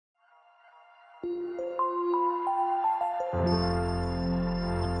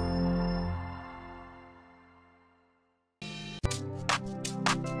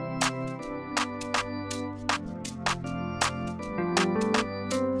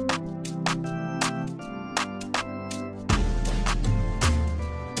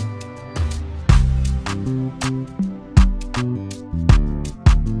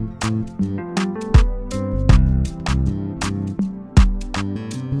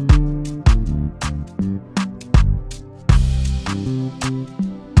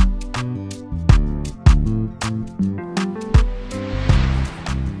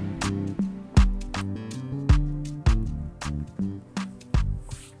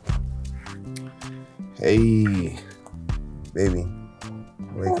Hey, baby,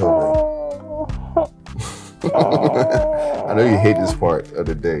 wake up, I know you hate this part of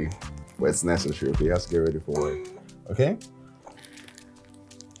the day, but it's necessary, okay? You have to get ready for work, okay?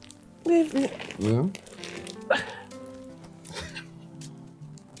 Baby. Yeah?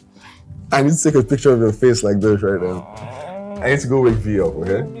 I need to take a picture of your face like this right now. I need to go wake V up,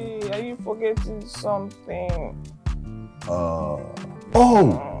 okay? Baby, are you forgetting something? Oh!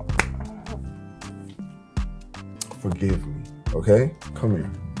 Forgive me, okay? Come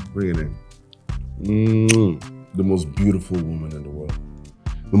here, bring it in. The most beautiful woman in the world.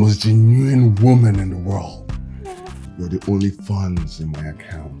 The most genuine woman in the world. You're the only funds in my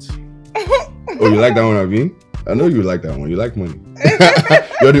account. Oh, you like that one, Abby? I know you like that one. You like money.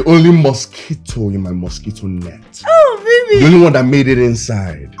 You're the only mosquito in my mosquito net. Oh, baby. The only one that made it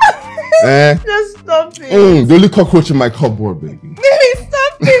inside. Just stop it. The only cockroach in my cupboard, baby. Baby,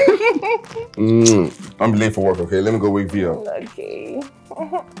 stop it. I'm late for work, okay? Let me go wake V up. Okay.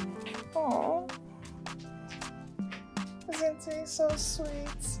 Oh. Isn't it so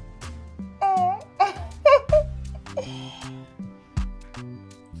sweet? Oh.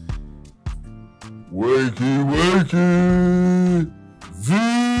 Wakey, wakey! V!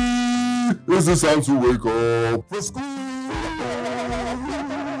 It's the time to wake up for school!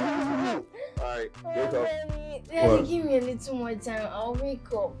 Alright, wake up. Daddy, give me a little more time. I'll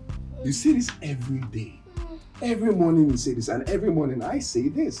wake up. You say this every day. Every morning you say this, and every morning I say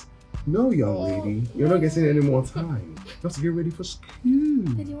this. No, young lady, you're not getting any more time. You have to get ready for school.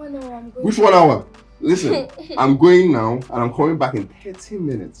 Daddy, 1 hour I'm going. Which 1 hour? Listen, I'm going now, and I'm coming back in 30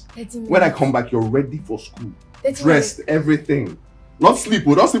 minutes. 30 minutes. When I come back, you're ready for school. 30 Dressed, minutes. everything. Not sleep,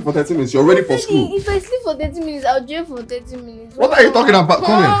 we'll not sleep for 30 minutes. You're ready for school. If I sleep for 30 minutes, I'll jail for 30 minutes. What are you talking about?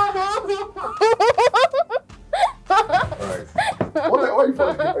 Come here. Alright. What are you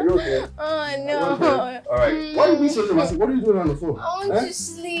talking? Are you okay? Oh, no. Okay? Alright. Why are you being so dramatic? What are you doing on the phone? I want to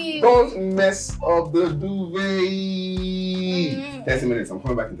sleep. Don't mess up the duvet. 30 minutes. I'm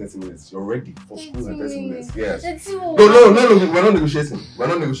coming back in 30 minutes. You're ready for school in 30 minutes. Yes. No, we're not negotiating. We're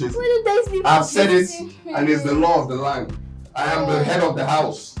not negotiating. Why did I sleep? I've said it, and it's the law of the land. I am the head of the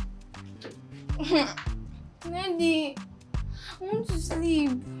house. Daddy, I want to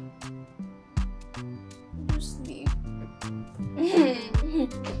sleep. Just sleep.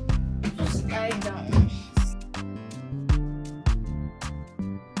 Just lie down.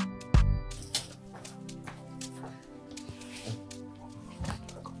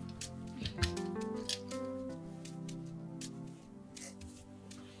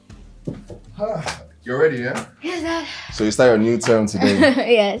 You're ready, yeah? Yes, Dad. So you start your new term today.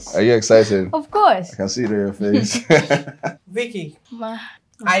 Yes. Are you excited? Of course. I can see it in your face. Vicky, Ma.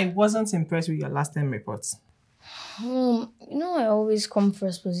 I wasn't impressed with your last time reports. You know I always come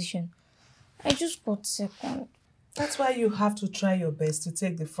first position. I just got second. That's why you have to try your best to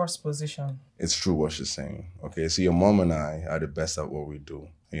take the first position. It's true what she's saying. Okay, so your mom and I are the best at what we do.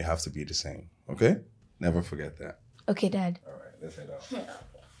 And you have to be the same. Okay? Never forget that. Okay, Dad. Alright, let's head out.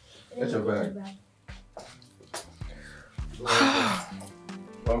 Get your bag.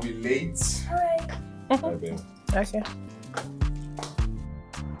 Don't be late. Alright. Alright, babe. Okay.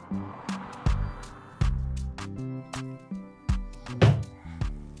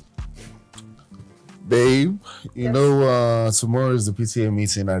 Babe, you know tomorrow is the PTA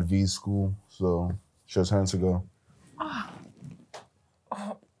meeting at V's school, so it's your time to go. Oh,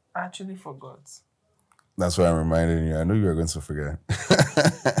 I actually forgot. That's why I'm reminding you. I knew you were going to forget.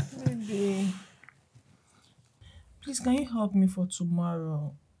 Baby, please can you help me for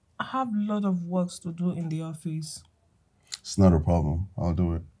tomorrow? I have a lot of works to do in the office. It's not a problem. I'll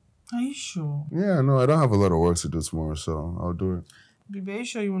do it. Are you sure? Yeah, no, I don't have a lot of work to do tomorrow, so I'll do it. Baby, are you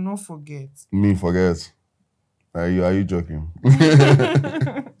sure you will not forget? Me forget? Are you joking?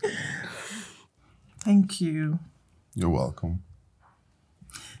 Thank you. You're welcome.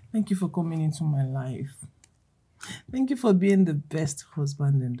 Thank you for coming into my life. Thank you for being the best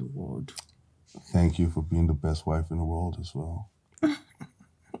husband in the world. thank you for being the best wife in the world as well.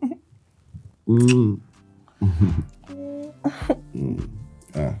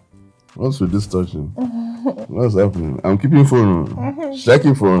 What's with this touching? What's happening? I'm keeping phone.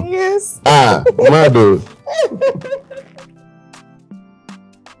 Checking phone. Yes. Mado.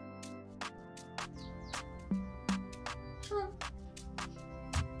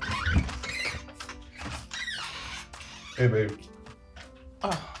 Hey, babe.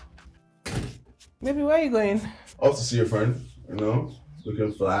 Baby, where are you going? Off to see a friend, you know?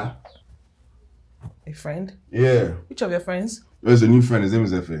 Looking fly. A friend? Yeah. Which of your friends? There's a new friend, his name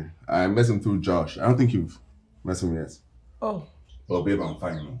is Nver. I met him through Josh. I don't think you've met him yet. Oh. Well, babe, I'm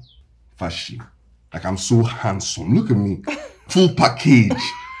fine, you know. Fashy. Like, I'm so handsome. Look at me. Full package.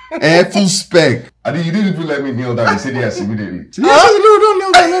 Full spec. You didn't even let me kneel down. You said yes immediately. Yes, no, don't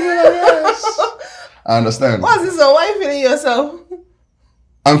kneel down. Yes. I understand. What's this? Why are you feeling yourself?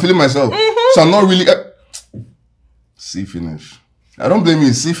 I'm feeling myself. So I'm not really... See finish. I don't blame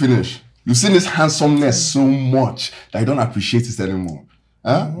you. See finish. You've seen this handsomeness so much that I don't appreciate it anymore.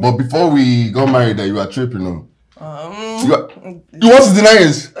 Huh? But before we got married, you were tripping on. You want to deny it?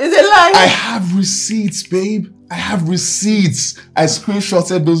 Is it lying? I have receipts, babe. I have receipts. I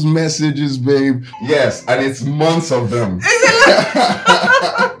screenshotted those messages, babe. Yes, and it's months of them. Is it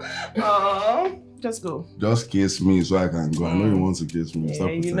lying? Just go. Just kiss me so I can go. I know you want to kiss me. Yeah, Stop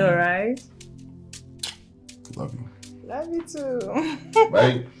you know, right? Love you. Love you too.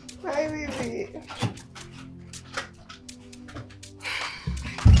 Bye. Bye, baby.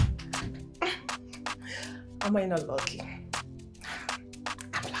 Am I not lucky?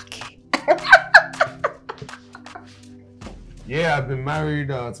 I'm lucky. Yeah, I've been married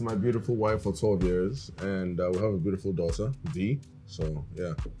to my beautiful wife for 12 years, and we have a beautiful daughter, Dee. So,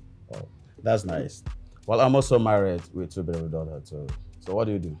 yeah. Oh, that's nice. Well, I'm also married with 2 beautiful daughters too. So what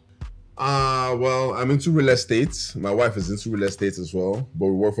do you do? Well, I'm into real estate. My wife is into real estate as well, but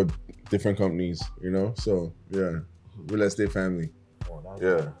we work for different companies, you know? So, yeah, real estate family. Oh, that's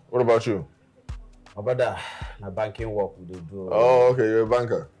Yeah. nice. What about you? How about that? My banking work we do. Oh, okay, you're a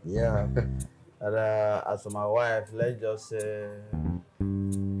banker. Yeah. And as for my wife, let's just say,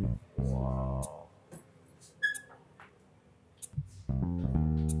 wow.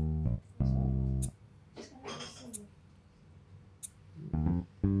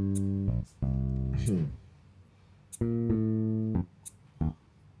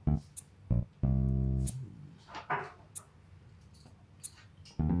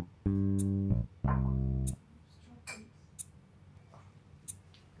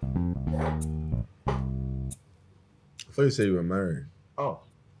 I thought you said you were married. Oh,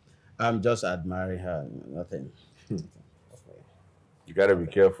 I'm just admiring her. Nothing. You gotta be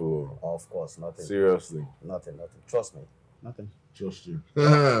careful. Of course, nothing. Seriously. Nothing. Trust me. Nothing. Trust you.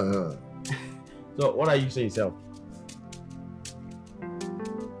 So, what are you saying yourself? I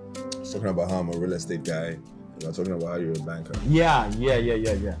was talking about how I'm a real estate guy. And I'm talking about how you're a banker. Yeah. You're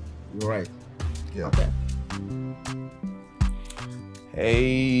right. Yeah. Okay. Hey,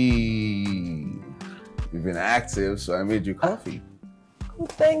 you've been active, so I made you coffee.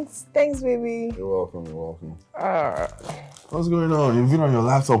 Thanks, baby. You're welcome. What's going on? You've been on your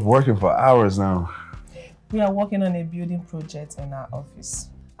laptop working for hours now. We are working on a building project in our office,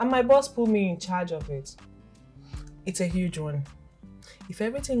 and my boss put me in charge of it. It's a huge one. If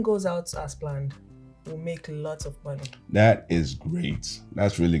everything goes out as planned, we'll make lots of money. That is great.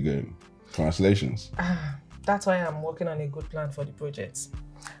 That's really good. Congratulations. That's why I'm working on a good plan for the project.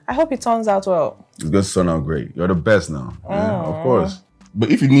 I hope it turns out well. It's going to turn out great. You're the best now. Yeah, of course.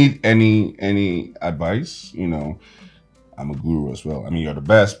 But if you need any advice, you know, I'm a guru as well. I mean, you're the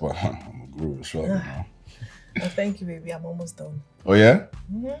best, but I'm a guru as well. You know? Well, thank you, baby. I'm almost done. Oh, yeah?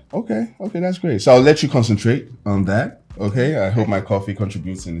 Okay, that's great. So I'll let you concentrate on that. Okay? I hope my coffee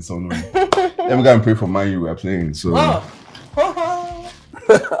contributes in its own way. Then we gotta pray for Man U. We're playing. So. All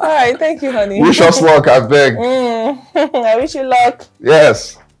right, thank you, honey. Wish us luck, I beg. I wish you luck.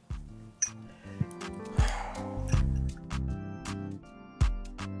 Yes.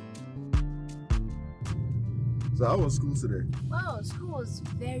 So how was school today? Wow, school was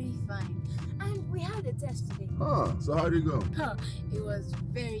very fun. And we had a test today. Huh, so how did it go? It was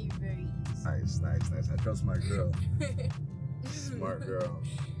very, very easy. Nice. I trust my girl. Smart girl.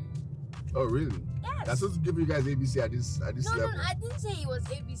 Oh, really? Yes. That's supposed to give you guys ABC at this No, level. I didn't say it was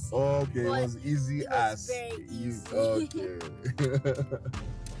ABC. Oh, okay, it was easy it was as very easy. Okay.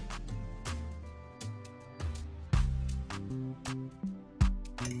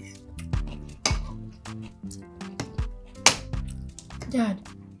 Dad,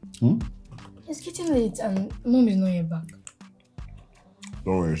 it's getting late and Mom is not yet back.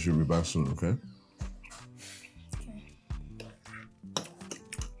 Don't worry, she'll be back soon, okay?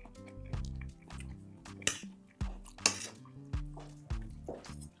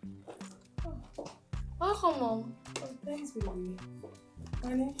 Welcome, Mom. Oh, thanks, baby.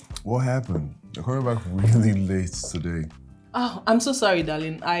 Honey? What happened? You're coming back really late today. Oh, I'm so sorry,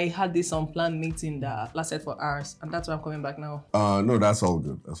 darling. I had this unplanned meeting that lasted for hours, and that's why I'm coming back now. No, that's all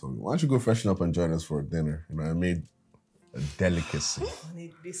good. That's all good. Why don't you go freshen up and join us for dinner? You know, I made a delicacy.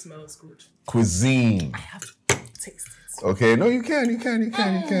 Honey, this smells good. Cuisine. I have to taste it. Okay, no, you can.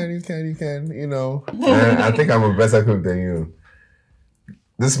 You know, I think I'm a better cook than you.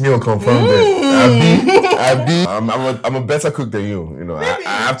 This meal confirmed it. Abi, I'm a better cook than you. You know, I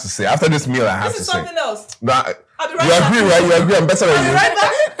have to say. After this meal, I have to say. This is something else. No, I'll be right you back. agree, right? You agree I'm better than you? Right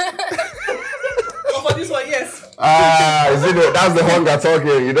back. Oh, for this one, yes. Is it? That's the hunger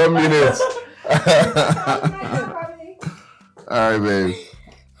talking. You don't mean it. All right, babe.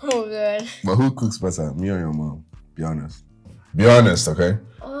 Oh, God. But who cooks better, me or your mom? Be honest. Be honest, okay?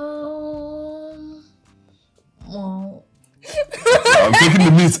 Well... I'm taking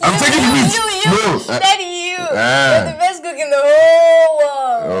the meat. I'm taking the meat. No. Daddy, you. You're the best cook in the whole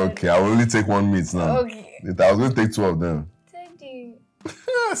world. Okay, I will only take one meat now. Okay. I was going to take 2 of them. Daddy.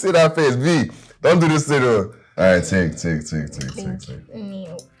 See that face, V. Don't do this thing, though. All right, take. Me.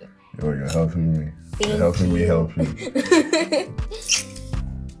 Oh, you're helping me. Thank You're helping me you. help you.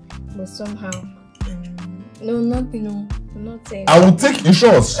 But somehow... No, nothing, no. I'm not saying I will take your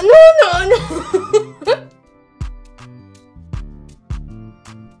shots. No.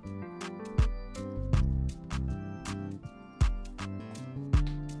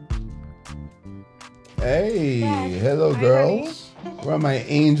 Hey, Dad. hello, Hi, girls. Where are my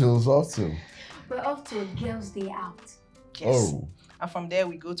angels off to? We're off to a girls' day out. Yes. Oh. And from there,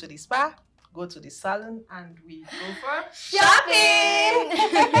 we go to the spa, go to the salon, and we go for Shopping!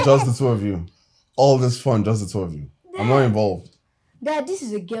 Just the 2 of you. All this fun, just the 2 of you. I'm not involved. Dad, this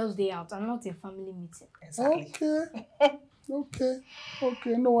is a girls' day out and not a family meeting. Exactly. Okay.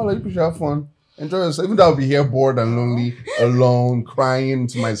 No, well, you should have fun. Enjoy yourself. Even though I'll be here bored and lonely, alone, crying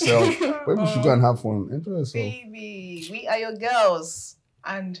to myself. But we should go and have fun. Enjoy yourself. Baby, we are your girls,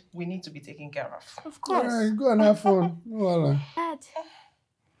 and we need to be taken care of. Of All course. right, go and have fun. No, well, Dad,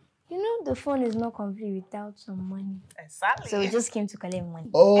 you know the fun is not complete without some money. Exactly. So we just came to collect money.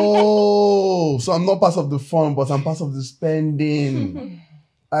 Oh, so I'm not part of the fun, but I'm part of the spending.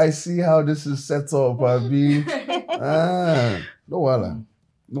 I see how this is set up, Abi. No wala.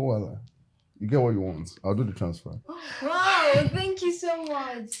 You get what you want. I'll do the transfer. Wow, thank you so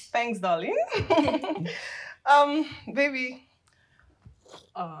much. Thanks, darling. Baby.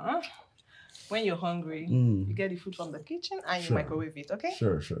 When you're hungry, you get the food from the kitchen and you microwave it, okay?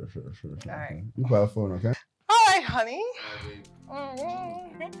 Sure. All right. You have fun, okay? All right, honey.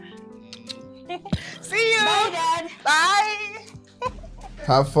 See you. Bye, Dad. Bye.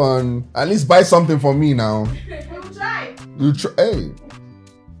 Have fun. At least buy something for me now. We'll try. Hey.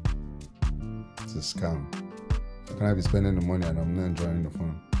 It's a scam. How can I be spending the money and I'm not enjoying the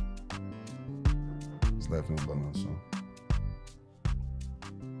fun? It's life no balance, so.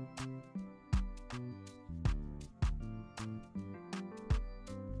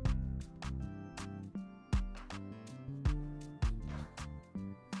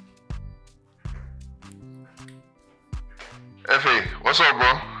 Effie, what's up,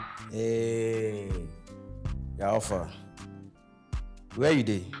 bro? Hey, your offer. Where you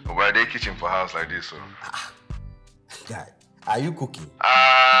dey? Over at the kitchen for house like this, so. Guy, are you cooking?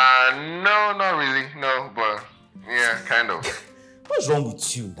 No, not really. No, but yeah, kind of. What's wrong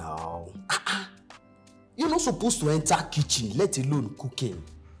with you now? You're not supposed to enter kitchen, let alone cooking.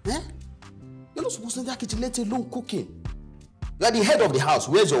 Eh? You're not supposed to enter kitchen, let alone cooking. You are the head of the house.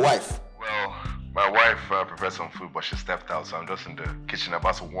 Where's your wife? Well, my wife prepared some food, but she stepped out, so I'm just in the kitchen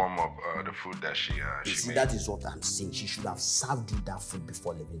about to warm up the food that she See, made. that is what I'm saying. She should have served you that food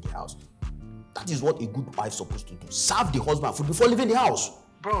before leaving the house. That is what a good wife is supposed to do. Serve the husband food before leaving the house.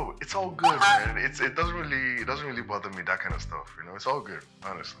 Bro, it's all good, man. It doesn't really bother me, that kind of stuff. You know, it's all good,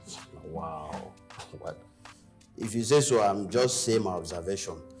 honestly. Wow. What? If you say so, I'm just saying my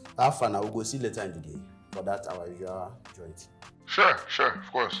observation. Have fun. I will go see later in the day. For that, our usual joint. Sure,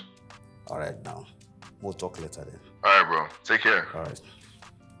 of course. All right, now. We'll talk later then. All right, bro. Take care. All right.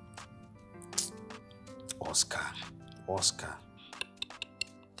 Oscar.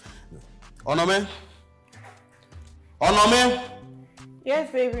 Onome?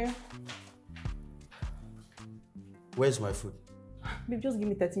 Yes, baby. Where's my food? Babe, just give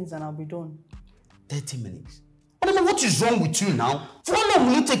me 30 minutes and I'll be done. 30 minutes. Onome, what is wrong with you now? For how long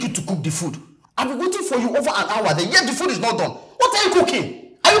will it take you to cook the food? I've been waiting for you over an hour, then yet the food is not done. What are you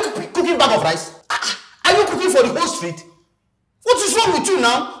cooking? Are you cooking bag of rice? Are you cooking for the whole street? What is wrong with you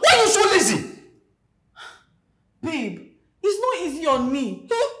now? Why are you so lazy? Babe, it's not easy on me.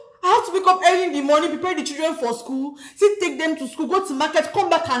 I have to wake up early in the morning, prepare the children for school, still take them to school, go to market, come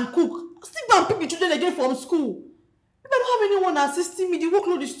back and cook. Still go and pick the children again from school. If I don't have anyone assisting me, the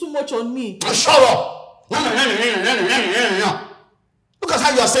workload is too much on me. Shut up! Look at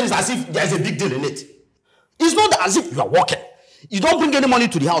how you are saying it as if there is a big deal in it. It's not as if you are working. You don't bring any money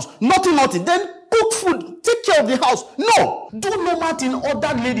to the house. Nothing. Then cook food. Take care of the house. No. Do normal thing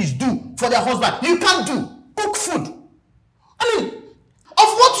other ladies do for their husband. You can't do. Cook food. I mean, of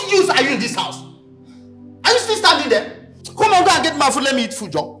what use are you in this house? Are you still standing there? Come on, go and get my food. Let me eat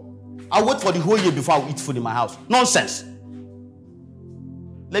food, Joe. I'll wait for the whole year before I eat food in my house. Nonsense.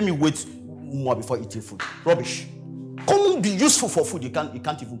 Let me wait more before eating food. Rubbish. Come on, be useful for food. You can't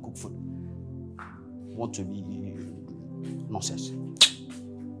even cook food. Want to be nonsense.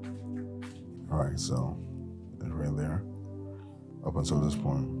 All right, so it's right there up until this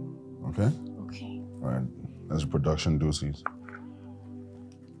point. Okay? Okay. All right, that's production deuces.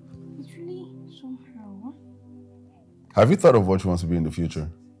 It's really somehow. Have you thought of what you want to be in the future?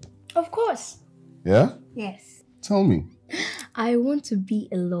 Of course. Yeah? Yes. Tell me. I want to be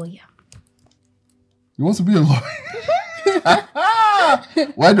a lawyer. You want to be a lawyer?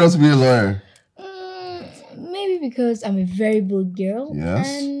 Why do you want to be a lawyer? Maybe because I'm a very bold girl.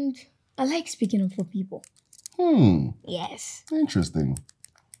 Yes. And I like speaking up for people. Yes. Interesting.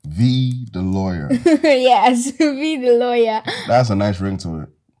 V the lawyer. Yes, be the lawyer. That's a nice ring to it.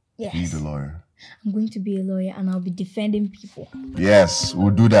 Yes. V the lawyer. I'm going to be a lawyer and I'll be defending people. Yes,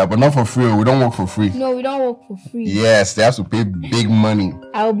 we'll do that, but not for free. We don't work for free. No, we don't work for free. Yes, they have to pay big money.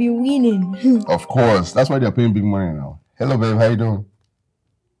 I'll be winning. Of course. That's why they're paying big money now. Hello, babe. How you doing?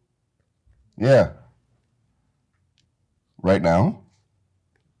 Yeah. Right now?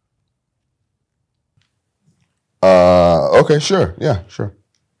 Okay, sure. Yeah, sure.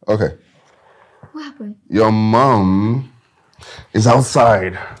 Okay. What happened? Your mom is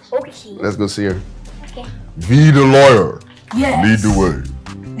outside. Okay. Let's go see her. Okay. V the lawyer. Yes. Lead the way.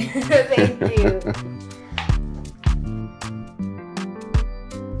 Thank you.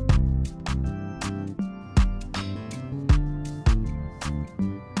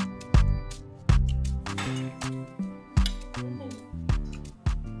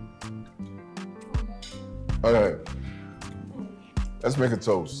 All right. Let's make a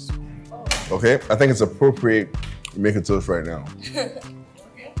toast. Okay? I think it's appropriate to make a toast right now.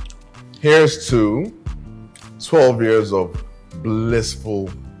 Here's to 12 years of blissful,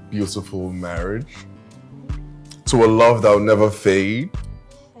 beautiful marriage. To a love that will never fade.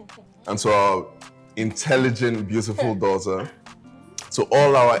 And to our intelligent, beautiful daughter. To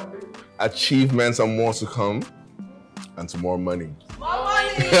all our achievements and more to come. And to more money. More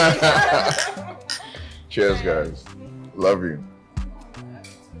money! Cheers, guys. Love you.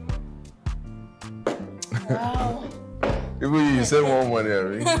 Wow. People, you said more money,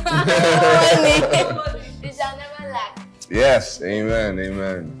 Abby. You shall never lack. Yes, amen,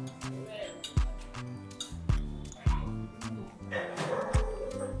 amen.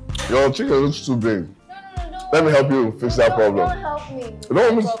 Your chicken looks too big. No, Let me help you fix that problem. Don't help me. Don't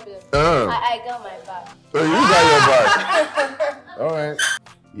No miss- problem. I got my back. So you got your back. All right.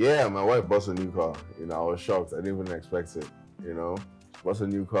 Yeah, my wife bought a new car. You know, I was shocked. I didn't even expect it. You know, she bought a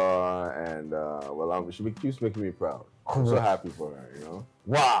new car, and she keeps making me proud. I'm so happy for her. You know.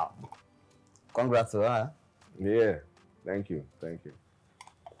 Wow. Congrats to her. Yeah. Thank you.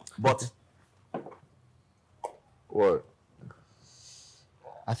 But What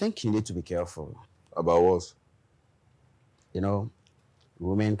I think you need to be careful. about what? You know,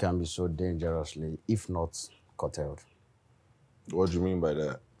 women can be so dangerously, if not curtailed. What do you mean by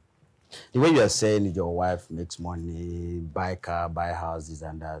that? The way you are saying your wife makes money, buy car, buy houses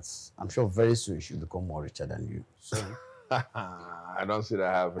and that, I'm sure very soon she'll become more richer than you. So I don't see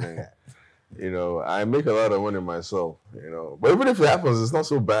that happening. You know, I make a lot of money myself, you know. But even if it happens, it's not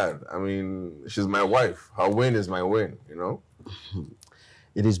so bad. I mean, she's my wife. Her win is my win, you know?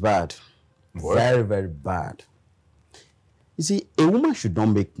 it is bad. What? Very, very bad. You see, a woman should not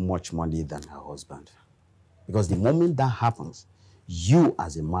make much money than her husband. Because the moment that happens, you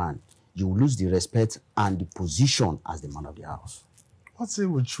as a man, you will lose the respect and the position as the man of the house. What's it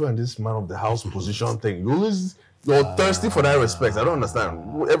with you and this man of the house position thing? You're thirsty for that respect. I don't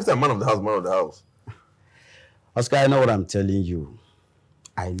understand. Every time man of the house. Oscar, I know what I'm telling you.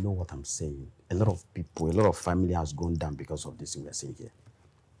 I know what I'm saying. A lot of people, a lot of family has gone down because of this thing we're saying here.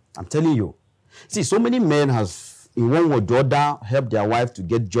 I'm telling you. See, so many men have, in one way or the other, helped their wife to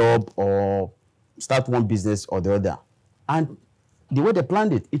get job or start one business or the other. And the way they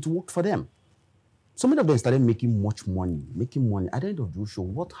planned it, it worked for them. So many of them started making much money, At the end of the show,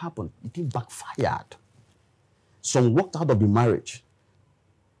 what happened? The thing backfired. Some walked out of the marriage.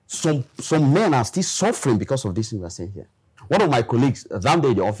 Some men are still suffering because of this thing we are saying here. One of my colleagues, down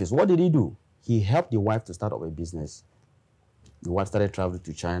there in the office, what did he do? He helped the wife to start up a business. The wife started traveling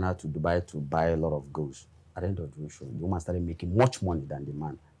to China, to Dubai, to buy a lot of goods. At the end of the show, the woman started making much money than the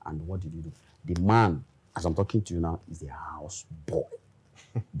man. And what did he do? The man, as I'm talking to you now, is a house boy.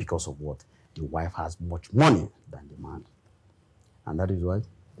 Because of what? The wife has much money than the man. And that is why,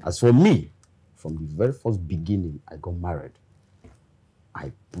 as for me, from the very first beginning I got married,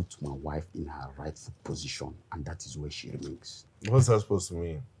 I put my wife in her rightful position, and that is where she remains. What's that supposed to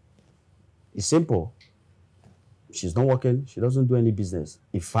mean? It's simple. She's not working. She doesn't do any business.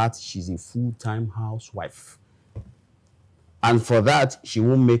 In fact, she's a full-time housewife. And for that, she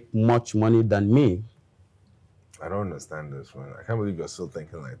won't make much money than me. I don't understand this, man. I can't believe you're still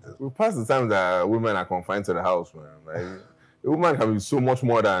thinking like this. We're past the time that women are confined to the house, man. Like, a woman can be so much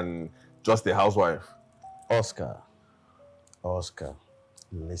more than just a housewife. Oscar,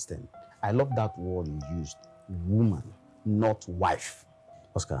 listen. I love that word you used. Woman, not wife.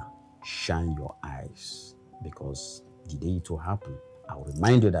 Oscar, shine your eyes. Because the day it will happen, I will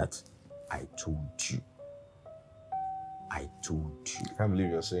remind you that I told you. I told you. I can't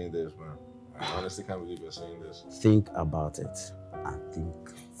believe you're saying this, man. I honestly can't believe you're saying this. Think about it and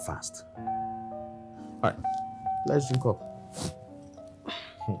think fast. All right, let's drink up.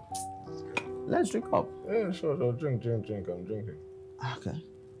 Let's drink up. Yeah, sure. Drink. I'm drinking. Okay.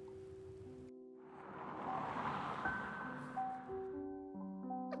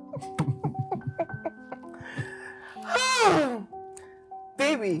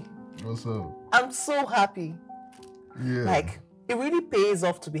 Baby. What's up? I'm so happy. Yeah. Like, it really pays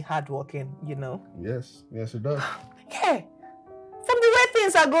off to be hardworking, you know? Yes, it does. Yeah. From the way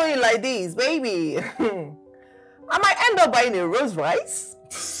things are going like this, baby, I might end up buying a Rolls Royce.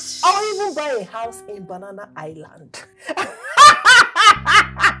 Or even buy a house in Banana Island.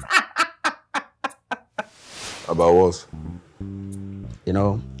 About what? You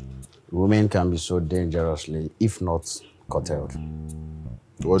know, women can be so dangerously, if not curtailed.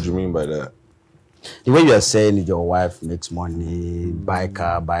 What do you mean by that? The way you are saying that your wife makes money, buy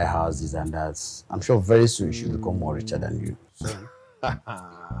car, buy houses and that, I'm sure very soon she'll become more richer than you.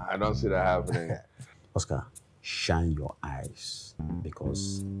 I don't see that happening. Oscar, shine your eyes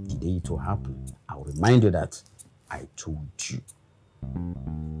because the day it will happen, I will remind you that I told you.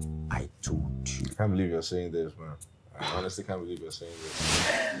 I told you. I can't believe you're saying this, man. I honestly can't believe you're saying this.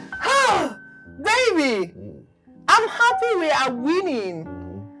 Baby, I'm happy we are winning.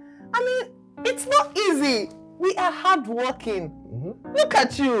 I mean, it's not easy. We are hardworking. Look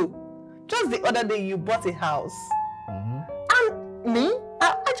at you. Just the other day, you bought a house. And me,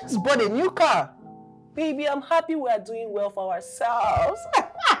 I just bought a new car. Baby, I'm happy we are doing well for ourselves.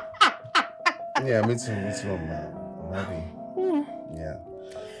 Yeah, me too, man. I'm happy. Yeah.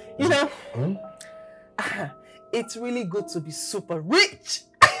 You know, it's really good to be super rich.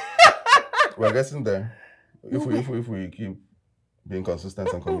 We're getting there. If we keep being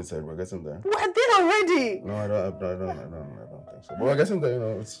consistent and committed, we're getting there. We're there already. No, I don't think so. But we're getting there, you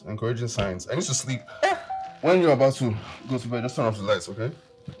know, it's encouraging signs. I need to sleep. When you're about to go to bed, just turn off the lights, okay?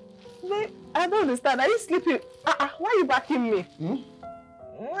 Babe, I don't understand. Are you sleeping? Why are you backing me?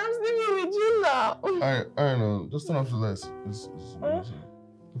 I'm sleeping with you now. I don't know. Just turn off the lights.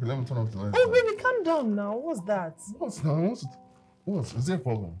 Okay, let me turn off the lights. Oh, baby, calm down now. What's that? What? Is there a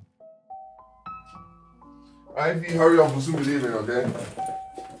problem? Ivy, hurry up. We'll soon be leaving, okay?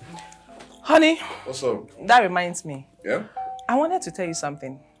 Honey. What's up? That reminds me. Yeah? I wanted to tell you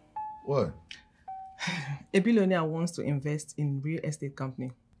something. What? A billionaire wants to invest in real estate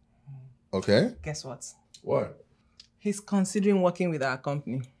company. Okay. Guess what? What? He's considering working with our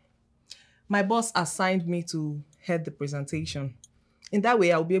company. My boss assigned me to head the presentation. In that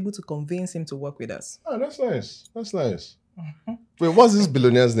way, I'll be able to convince him to work with us. Oh, that's nice. That's nice. Wait, what's this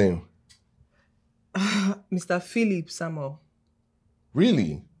billionaire's name? Mr. Philip Samuel.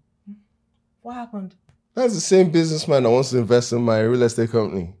 Really? What happened? That's the same businessman that wants to invest in my real estate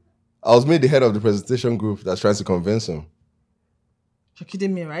company. I was made the head of the presentation group that's trying to convince him. You're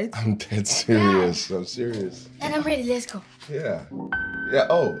kidding me, right? I'm dead serious. I'm serious. And I'm ready, let's go. Yeah. Yeah,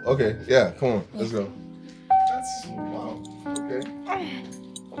 oh, okay. Yeah, come on. Let's go. That's, wow. Okay.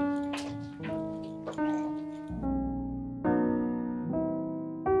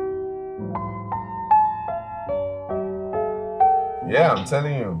 Yeah, I'm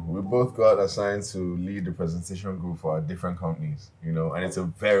telling you, we both got assigned to lead the presentation group for our different companies, you know, and it's a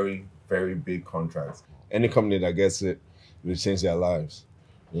very, very big contract. Any company that gets it It changed their lives.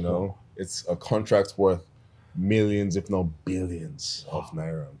 You know, it's a contract worth millions, if not billions, of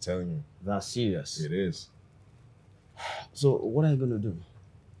naira. I'm telling you. That's serious. It is. So what are you going to do?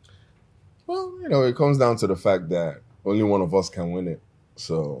 Well, you know, it comes down to the fact that only one of us can win it.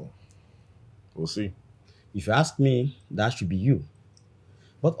 So, we'll see. If you ask me, that should be you.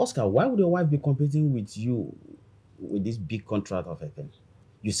 But Oscar, why would your wife be competing with you with this big contract of a thing?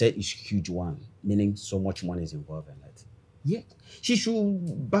 You said it's a huge one, meaning so much money is involved in it. Yeah, she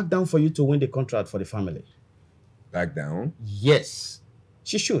should back down for you to win the contract for the family. Back down? Yes,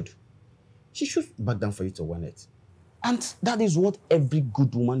 she should. She should back down for you to win it. And that is what every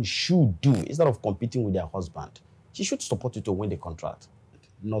good woman should do. Instead of competing with their husband, she should support you to win the contract,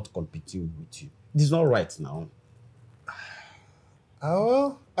 not competing with you. It is not right now.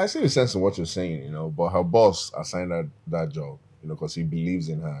 Well, I see the sense in what you're saying, you know, but her boss assigned her that job, you know, because he believes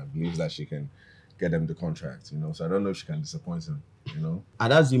in her, believes that she can get them the contract, you know, so I don't know if she can disappoint him, you know.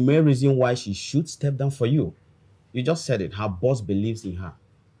 And that's the main reason why she should step down for you. You just said it. Her boss believes in her,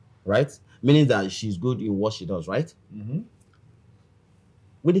 right? Meaning that she's good in what she does, right? Mm-hmm.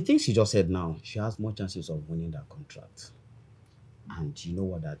 With the things she just said now, she has more chances of winning that contract. And you know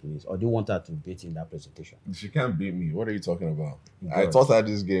what that means. Or do you want her to beat in that presentation? She can't beat me. What are you talking about? Good. I taught her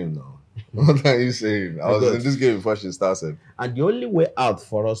this game now. What are you saying? I was in this game before she started. And the only way out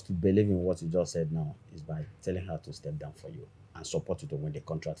for us to believe in what you just said now is by telling her to step down for you and support you to win the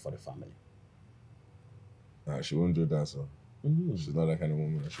contract for the family. She won't do that, so. Mm-hmm. She's not that kind of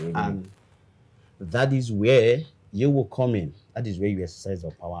woman. She won't And that is where you will come in. That is where you exercise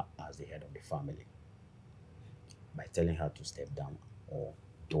your power as the head of the family. By telling her to step down or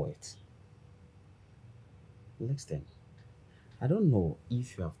do it. Next thing, I don't know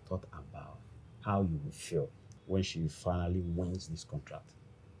if you have thought about how you will feel when she finally wins this contract.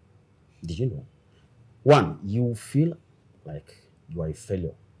 Did you know? One, you will feel like you are a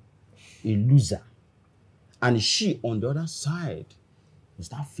failure, a loser. And she, on the other side, will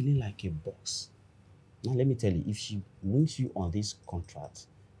start feeling like a boss. Now, let me tell you, if she wins you on this contract,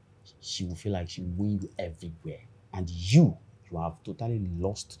 she will feel like she wins you everywhere. And you have totally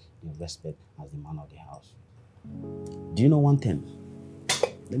lost your respect as the man of the house. Do you know one thing?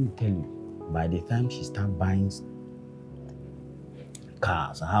 Let me tell you, by the time she starts buying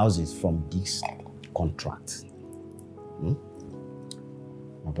cars, houses from this contract,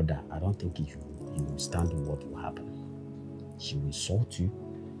 my brother, I don't think you will stand what will happen. She will insult you.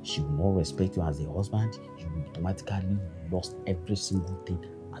 She will not respect you as the husband. You will automatically lost every single thing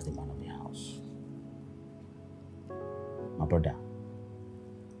as the man of the house. My brother,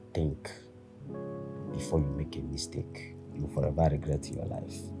 think before you make a mistake. You will forever regret your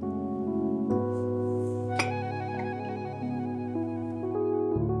life.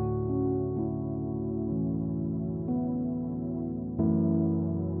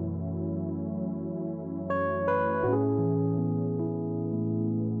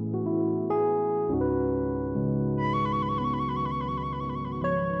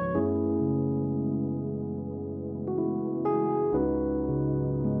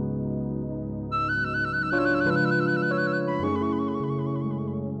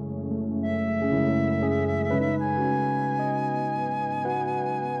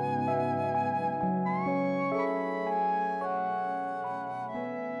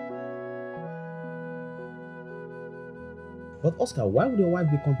 But Oscar, why would your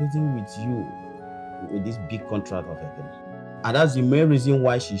wife be competing with you with this big contract of a thing? And that's the main reason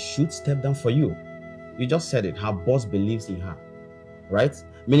why she should step down for you. You just said it. Her boss believes in her, right?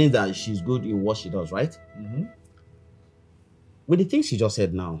 Meaning that she's good in what she does, right? Mm-hmm. With the things she just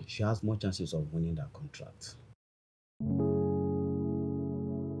said now, she has more chances of winning that contract.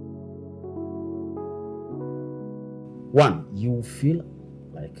 One, you will feel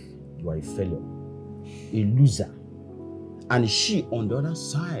like you are a failure, a loser. And she, on the other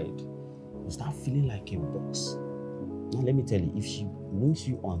side, will start feeling like a boss. Now, let me tell you, if she wins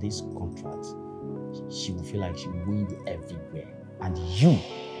you on this contract, she will feel like she wins you everywhere. And you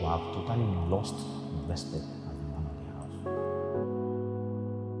will have totally lost your respect as the man of the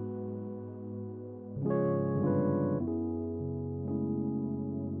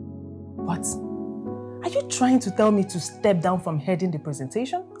house. What? Are you trying to tell me to step down from heading the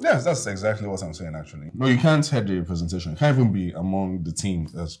presentation? Yes, that's exactly what I'm saying, actually. No, you can't head the presentation. You can't even be among the team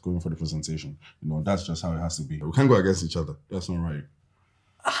that's going for the presentation. You know, that's just how it has to be. We can't go against each other. That's not right.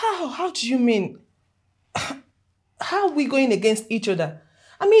 How? How do you mean? How are we going against each other?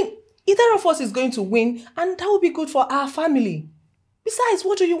 I mean, either of us is going to win, and that will be good for our family. Besides,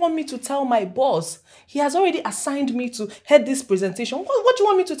 what do you want me to tell my boss? He has already assigned me to head this presentation. What do you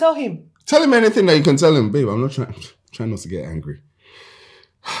want me to tell him? Tell him anything that you can tell him, babe. I'm not trying. Try not to get angry.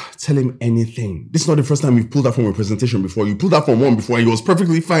 Tell him anything. This is not the first time you've pulled that from a presentation before. You pulled that from one before and he was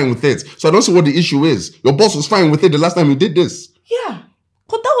perfectly fine with it. So I don't see what the issue is. Your boss was fine with it the last time you did this. Yeah,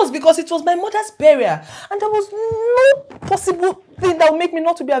 but that was because it was my mother's burial and there was no possible thing that would make me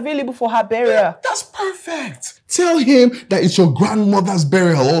not to be available for her burial. That's perfect. Tell him that it's your grandmother's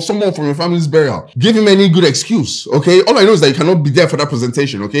burial or someone from your family's burial. Give him any good excuse, okay? All I know is that you cannot be there for that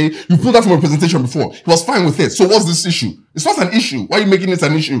presentation, okay? You pulled that from a presentation before. He was fine with it. So what's this issue? It's not an issue. Why are you making it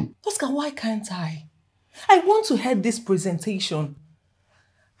an issue? Oscar, why can't I? I want to head this presentation.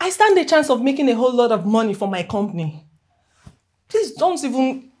 I stand a chance of making a whole lot of money for my company. Please don't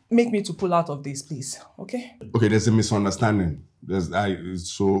even make me to pull out of this, please, okay? Okay, there's a misunderstanding. It's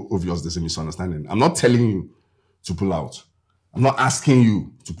so obvious there's a misunderstanding. I'm not telling you to pull out. I'm not asking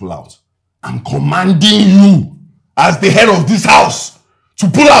you to pull out. I'm commanding you as the head of this house to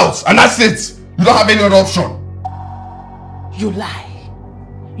pull out, and that's it. You don't have any other option. You lie.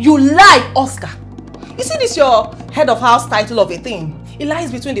 You lie, Oscar. You see this your head of house title of a thing? It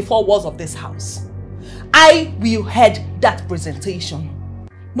lies between the four walls of this house. I will head that presentation.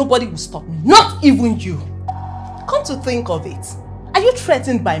 Nobody will stop me, not even you. Come to think of it, are you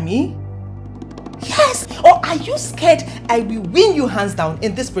threatened by me? Yes, or are you scared I will win you hands down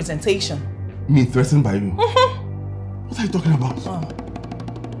in this presentation? Me threatened by you? What are you talking about?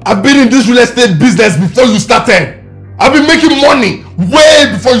 I've been in this real estate business before you started. I've been making money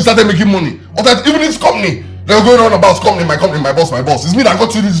way before you started making money. Or that even this company, they're going on about company, my boss, my boss. It's me that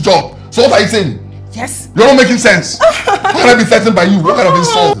got you this job. So what are you saying? Yes. You're not making sense. How can I be threatened by you? What kind of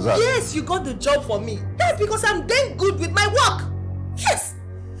insult is that? Yes, you got the job for me. That's because I'm damn good with my work. Yes.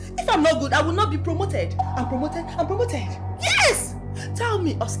 If I'm not good, I will not be promoted. I'm promoted. Yes. Tell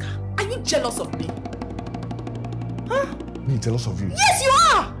me, Oscar, are you jealous of me? Huh? Me jealous of you? Yes, you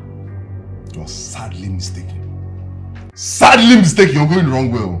are. You're sadly mistaken. Sadly mistaken. You're going the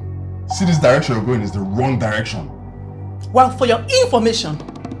wrong way. See, this direction you're going is the wrong direction. Well, for your information,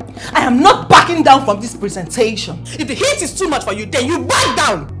 I am not backing down from this presentation. If the heat is too much for you, then you back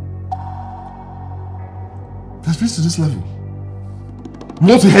down. Let's reach to this level. You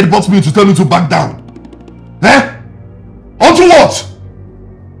want to headbutt me to tell me to back down? Eh? Onto what?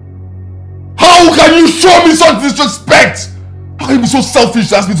 How can you show me such disrespect? How can you be so selfish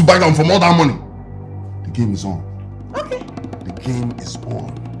to ask me to back down from all that money? The game is on. Okay. The game is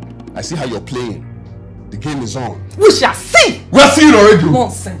on. I see how you're playing. The game is on. We shall see. We are seeing already.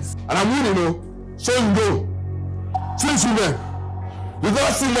 Nonsense. And I'm winning, oh. So you go. Since you then, you've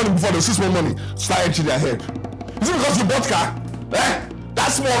never seen money before. They see small money. Start edging their head. Is it because you bought car? Eh?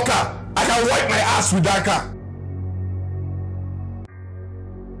 That small car. I can wipe my ass with that car.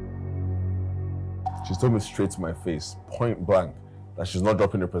 She's told me straight to my face, point blank, that she's not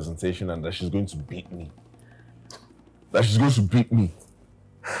dropping the presentation and that she's going to beat me. That she's going to beat me.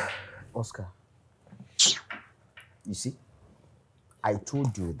 Oscar, you see, I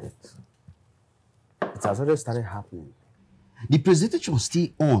told you that it has already started happening. The presentation was still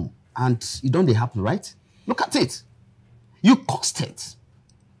on and it don't happen, right? Look at it. You caused it.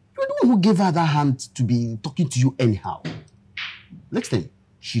 You're the one who gave her that hand to be talking to you anyhow. Next thing,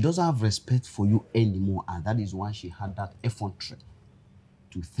 she doesn't have respect for you anymore, and that is why she had that effrontery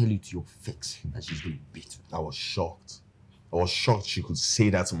to tell you to your face that she's going to beat you. I was shocked. I was shocked she could say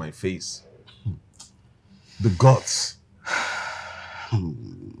that to my face. The guts.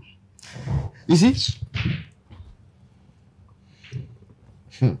 You see?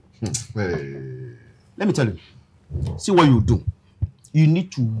 Hey. Let me tell you. See what you do. You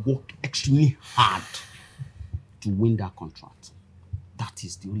need to work extremely hard to win that contract. That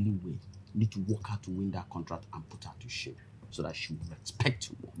is the only way. You need to work hard to win that contract and put her to shame so that she will respect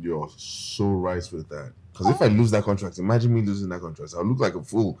you. You're so right with that. Because if I lose that contract, imagine me losing that contract. I'll look like a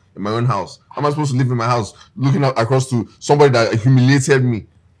fool in my own house. How am I supposed to live in my house looking out across to somebody that humiliated me?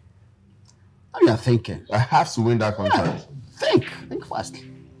 How you are thinking? I have to win that contract. Yeah, think fast.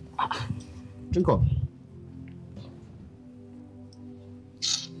 Drink up.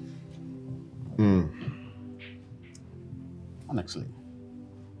 Honestly,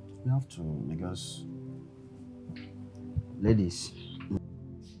 you have to, because ladies.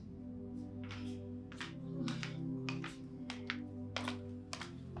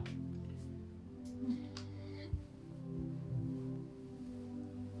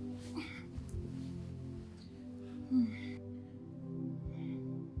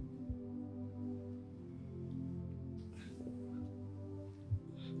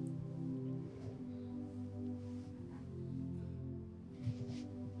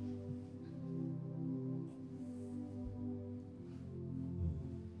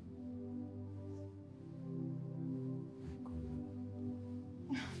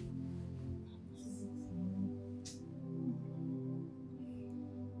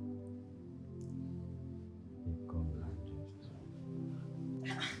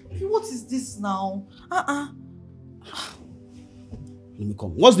 what is this now? Let me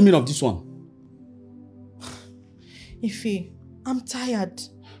come. What's the meaning of this one? Ife, I'm tired.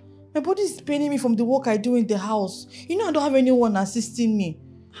 My body is paining me from the work I do in the house. You know I don't have anyone assisting me.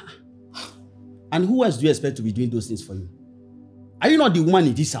 And who else do you expect to be doing those things for you? Are you not the woman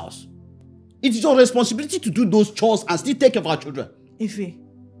in this house? It is your responsibility to do those chores and still take care of our children. Ife,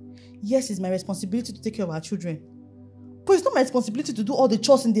 yes, it's my responsibility to take care of our children. But it's not my responsibility to do all the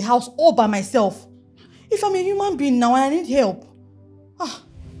chores in the house all by myself. If I'm a human being now and I need help.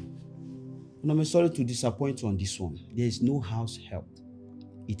 And I'm sorry to disappoint you on this one. There is no house help.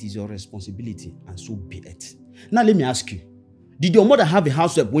 It is your responsibility, and so be it. Now let me ask you, did your mother have a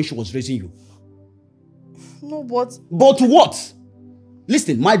house help when she was raising you? No, but... But what?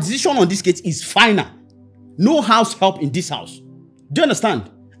 Listen, my decision on this case is final. No house help in this house. Do you understand?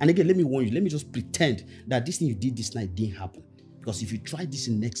 And again, let me warn you, let me just pretend that this thing you did this night didn't happen. Because if you try this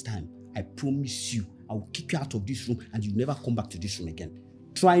next time, I promise you, I will kick you out of this room and you'll never come back to this room again.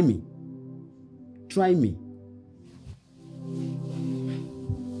 Try me. Try me.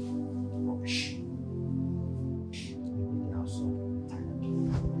 Rubbish.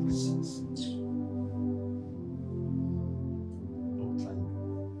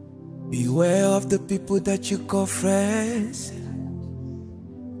 Beware of the people that you call friends,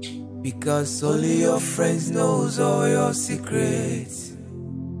 because only your friends knows all your secrets.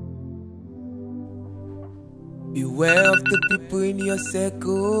 Beware of the people in your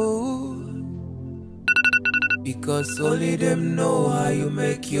circle, because only them know how you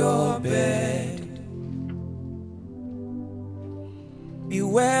make your bed.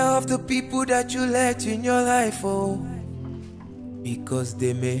 Beware of the people that you let in your life, oh, because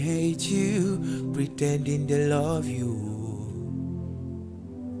they may hate you, pretending they love you.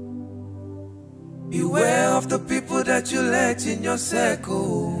 Beware of the people that you let in your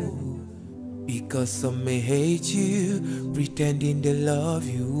circle, because some may hate you, pretending they love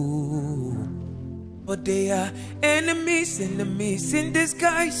you. But they are enemies in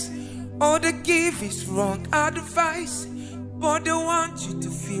disguise. All they give is wrong advice, but they want you to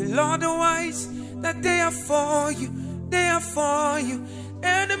feel otherwise, that they are for you. They are for you.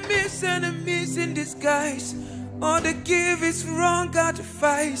 Enemies in disguise. All they give is wrong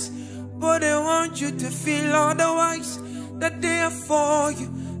advice, but they want you to feel otherwise, that they are for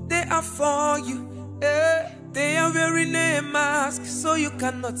you. They are for you. They are wearing a mask so you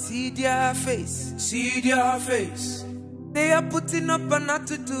cannot see their face. See their face. They are putting up an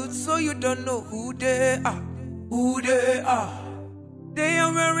attitude so you don't know who they are. Who they are. They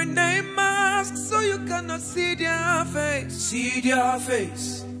are wearing a mask so you cannot see their face. See their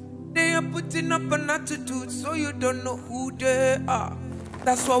face. They are putting up an attitude so you don't know who they are.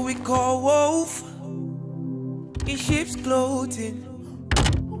 That's what we call wolf in sheep's clothing.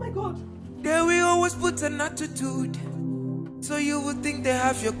 Oh my God. They will always put an attitude so you would think they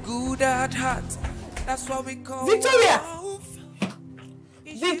have your good at heart. That's what we call Victoria! wolf.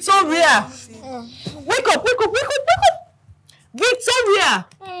 Victoria! Wake up, wake up, wake up, wake up! Victoria!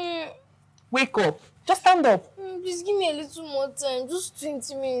 Wake up. Just stand up. Please give me a little more time. Just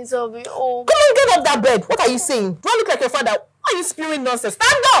 20 minutes, I'll be up. Come on, get off that bed. What are you saying? Do I look like your father? Why are you spewing nonsense?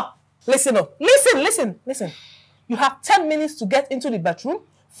 Stand up! Listen up. Listen. You have 10 minutes to get into the bathroom,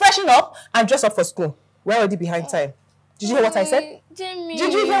 freshen up, and dress up for school. We're already behind time. Did you hear what I said? 10 minutes.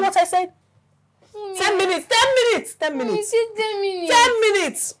 Did you hear what I said? 10 minutes. 10 minutes. 10 minutes. You said 10 minutes. 10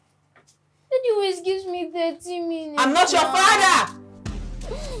 minutes. Daddy always gives me 30 minutes. I'm not your father.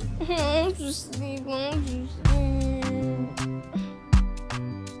 I want to sleep. I'm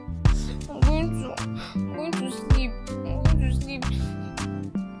going to sleep.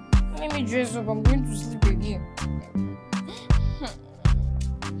 Let me dress up. I'm going to sleep again.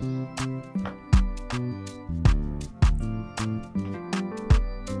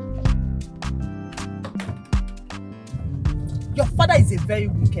 Your father is a very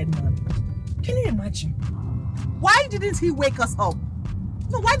wicked man. Can you imagine? Why didn't he wake us up?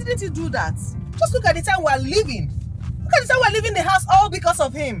 No, why didn't he do that? Just look at the time we're leaving. Look at the time we're leaving the house all because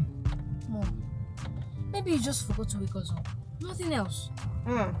of him. Mom, maybe he just forgot to wake us up. Nothing else.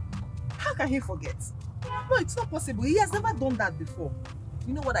 How can he forget? No, it's not possible. He has never done that before.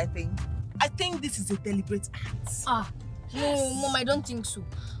 You know what I think? I think this is a deliberate act. No, Mom, I don't think so.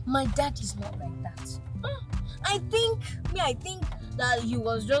 My dad is not like that. I think that he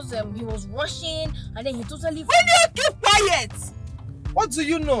was just, he was rushing and then he totally... Will you keep quiet? What do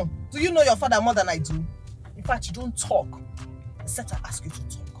you know? Do you know your father more than I do? In fact, you don't talk, except I ask you to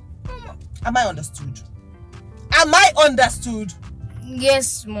talk. Am I understood? Am I understood?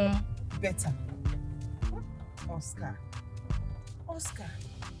 Yes, Mom. Better. Oscar,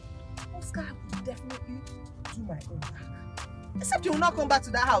 Oscar will definitely do my own back. Except you will not come back to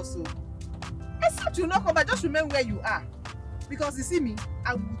that house, so. Except you will not come back, just remain where you are. Because you see me,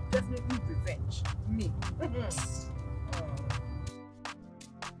 I will definitely revenge. Me.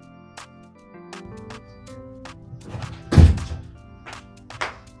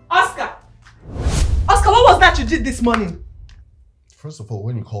 Oscar! Oscar, what was that you did this morning? First of all,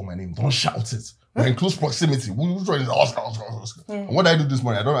 when you call my name, don't shout it. We're in close proximity. Which one is Oscar? And what did I do this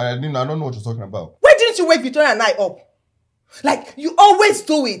morning? I don't know what you're talking about. Why didn't you wake Victoria and I up? Like, you always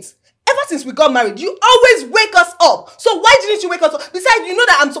do it. Ever since we got married, you always wake us up. So why didn't you wake us up? Besides, you know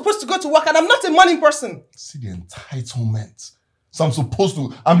that I'm supposed to go to work and I'm not a morning person. See the entitlement. So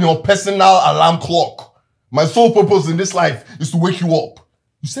I'm your personal alarm clock. My sole purpose in this life is to wake you up.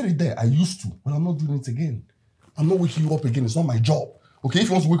 You said it there, I used to, but I'm not doing it again. I'm not waking you up again, it's not my job. Okay, if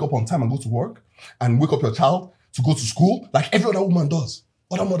you want to wake up on time and go to work, and wake up your child to go to school, like every other woman does.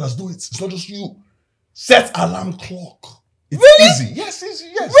 Other mothers do it, it's not just you. Set alarm clock. It's really? Easy. Yes, easy,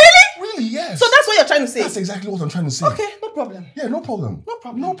 yes. Really? Really, yes. So that's what you're trying to say? That's exactly what I'm trying to say. Okay, no problem. Yeah, no problem. No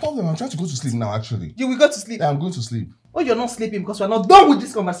problem. No problem, I'm trying to go to sleep now, actually. You will go to sleep? Yeah, I'm going to sleep. Oh, you're not sleeping because we're not done with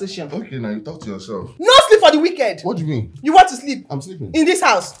this conversation. Okay, now you talk to yourself. No sleep for the wicked. What do you mean? You want to sleep? I'm sleeping. In this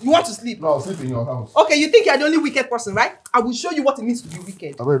house, you want to sleep? No, I'll sleep in your house. Okay, you think you're the only wicked person, right? I will show you what it means to be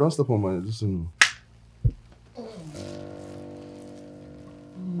wicked. I don't step on my... Listen.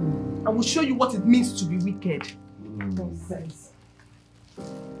 I will show you what it means to be wicked. Nonsense.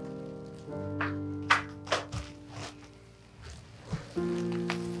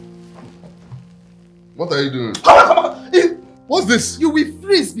 What are you doing? Come on! What's this? You will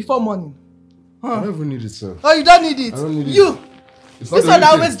freeze before morning. I don't even need it, sir. Oh, you don't need it? I don't need it. You! It's not This the one only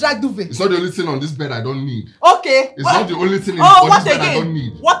always thing. drag duvet. It's not the only thing on this bed I don't need. Okay. It's not the only thing on what this bed I don't again?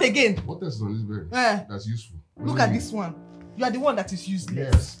 need. What again? What else is on this bed? That's useful? Look at this one. You are the one that is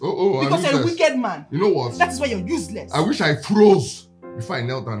useless. Yes. Oh, because I'm you're a useless. wicked man. You know what? That is why you're useless. I wish I froze before I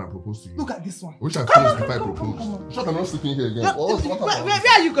knelt down and proposed to you. Look at this one. I wish I froze before I proposed. Shut up, I'm not sleeping here again. Where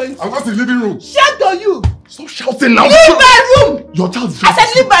are you going to? I'm going to the living room. Shut up, you! Stop shouting now. Leave my room! Your child is trying I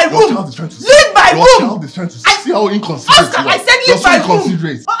said leave my room! Your child is trying to leave my room! Your child is trying to see how inconsiderate Oscar, you are. I said leave my room! You're so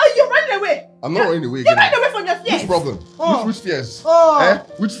inconsiderate. Oh, you're running away! I'm not running away You're again. running away from your fears! Which problem? Oh. Which fears? Oh.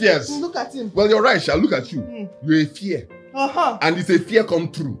 Which fears? Look at him. Well, you're right, Shall. Look at you. You're a fear. And it's a fear come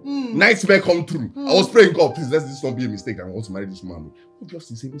true. Nightmare come true. I was praying, God, please let this not be a mistake. I want to marry this woman.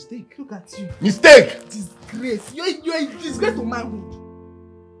 Obviously, it's a mistake. Look at you. Mistake! Disgrace. You're a disgrace to manhood.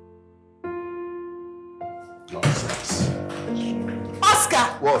 Nonsense. Oscar!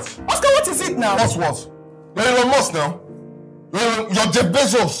 What? Oscar, what is it now? What's what? You're Elon Musk now. You're Jeff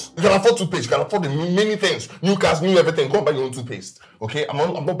Bezos. You can afford toothpaste. You can afford many things. New cars, new everything. Go and buy your own toothpaste. Okay?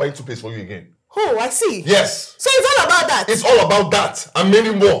 I'm not buying toothpaste for you again. Oh, I see. Yes. So it's all about that? It's all about that and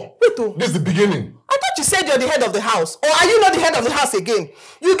many more. Wait, oh. This is the beginning. I thought you said you're the head of the house. Or are you not the head of the house again?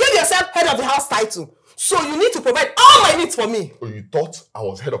 You gave yourself head of the house title. So you need to provide all my needs for me. Oh, you thought I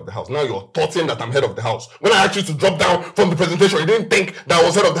was head of the house. Now you're thoughting that I'm head of the house. When I asked you to drop down from the presentation, you didn't think that I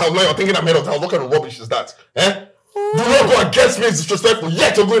was head of the house. Now you're thinking I'm head of the house. What kind of rubbish is that? Eh? Do not go against me. It's disrespectful.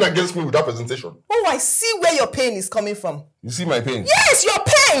 Yet you're going against me with that presentation. Oh, I see where your pain is coming from. You see my pain? Yes, you're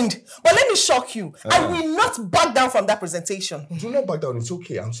pained. But let me shock you. I will not back down from that presentation. Do not back down. It's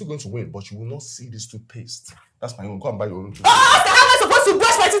okay. I'm still going to win. But you will not see this toothpaste. That's my own. Go and buy your own toothpaste. Oscar, how am I supposed to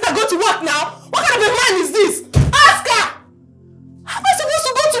brush my teeth and go to work now? What kind of a man is this? Oscar! How am I supposed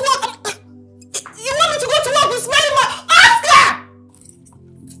to go to work? You want me to go to work with smelling my... Oscar!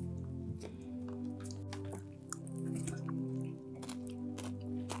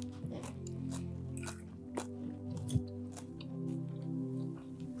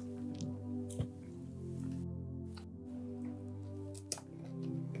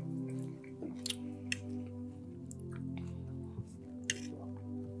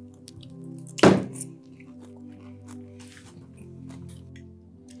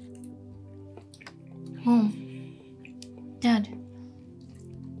 Mom, Dad,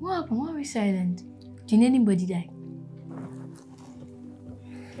 what happened? Why are we silent? Did anybody die?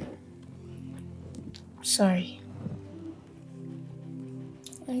 Sorry.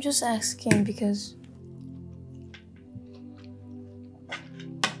 I'm just asking because...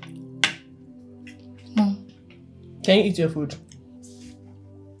 Mom. Can you eat your food?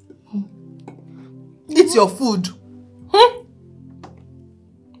 Eat your food.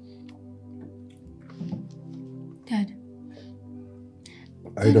 Dad.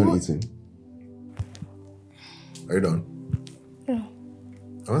 Are you done eating? Are you done? No.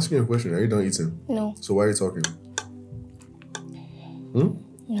 I'm asking you a question. Are you done eating? No. So why are you talking?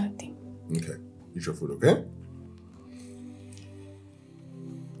 Nothing. Okay. Eat your food, okay?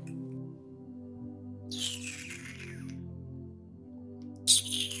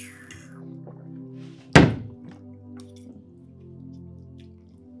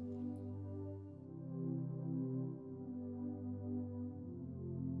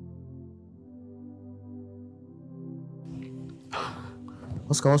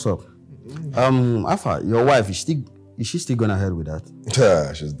 Oscar, what's up? Alpha, your wife, is she still going ahead with that?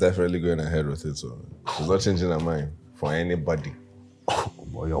 Yeah, she's definitely going ahead with it, so she's not changing her mind for anybody. Oh,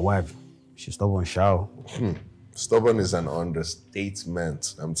 boy, your wife, she's stubborn, shall. Stubborn is an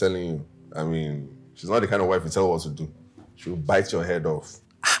understatement, I'm telling you. I mean, she's not the kind of wife you tell her what to do. She'll bite your head off.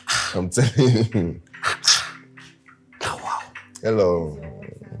 I'm telling you. Hello.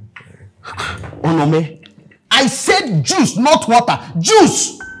 Oh no, me. I said juice, not water.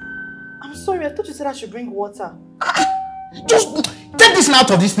 Juice! I'm sorry, I thought you said I should bring water. Just take this out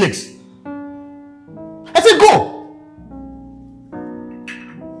of this place. I said go!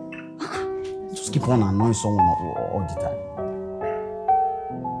 Just keep on annoying someone all the time.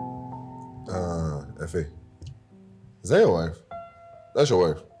 Efe. Is that your wife? That's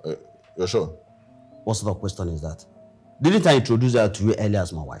your wife. You're sure? What sort of question is that? Didn't I introduce her to you earlier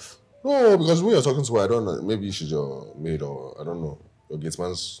as my wife? No, because when you're talking to her, I don't know. Maybe she's your maid or I don't know. Your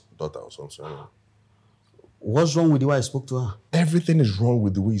gatesman's daughter or something. I don't know. What's wrong with the way I spoke to her? Everything is wrong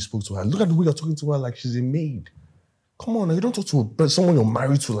with the way you spoke to her. Look at the way you're talking to her like she's a maid. Come on, now, you don't talk to someone you're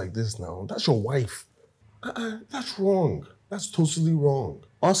married to like this now. That's your wife. That's wrong. That's totally wrong.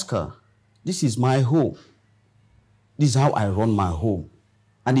 Oscar, this is my home. This is how I run my home.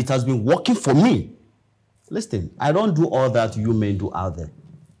 And it has been working for me. Listen, I don't do all that you men do out there.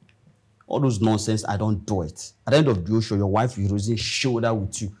 All those nonsense, I don't do it. At the end of the show, your wife is raising shoulder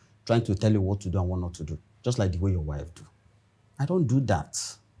with you, trying to tell you what to do and what not to do. Just like the way your wife do. I don't do that.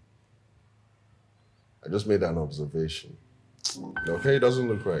 I just made an observation. Okay, it doesn't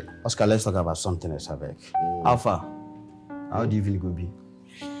look right. Oscar, let's talk about something else, Abek. Alpha, how do you even go be?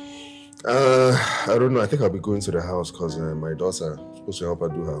 I don't know. I think I'll be going to the house because my daughter is supposed to help her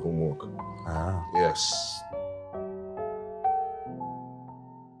do her homework. Ah. Yes.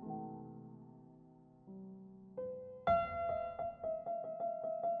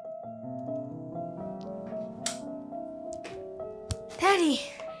 Daddy.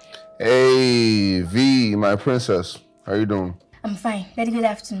 Hey, V, my princess. How you doing? I'm fine. Daddy, good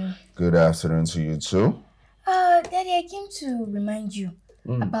afternoon. Good afternoon to you too. Daddy, I came to remind you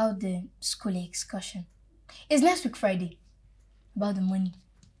about the school excursion. It's next week Friday. About the money.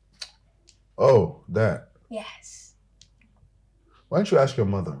 Oh, that. Yes. Why don't you ask your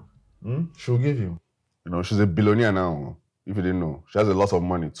mother? She'll give you. You know, she's a billionaire now. If you didn't know. She has a lot of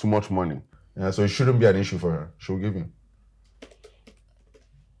money. Too much money. Yeah, so it shouldn't be an issue for her. She'll give you.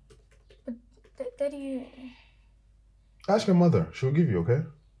 But, Daddy... Ask your mother. She'll give you, okay?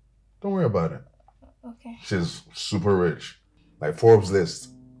 Don't worry about it. Okay. She's super rich. Like Forbes list.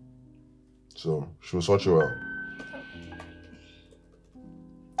 So, she'll sort you out.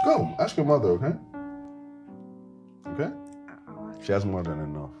 Go. Ask your mother, okay? Okay? She has more than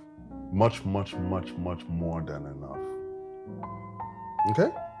enough. Much, much, much, much more than enough.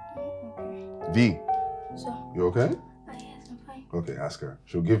 Okay? Okay. V, So? you okay? Yes, I'm fine. Okay, ask her.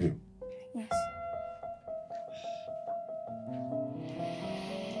 She'll give you. Yes.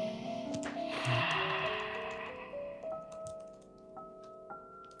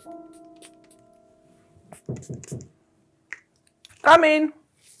 Come in.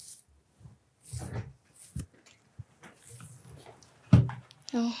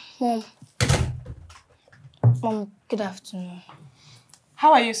 Oh, Mom. Mom, good afternoon.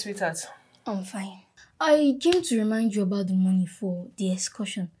 How are you, sweetheart? I'm fine. I came to remind you about the money for the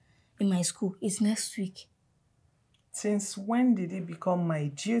excursion in my school. It's next week. Since when did it become my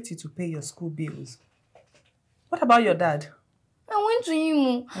duty to pay your school bills? What about your dad? I went to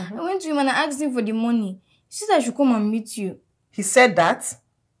him. I went to him and I asked him for the money. He said I should come and meet you. He said that?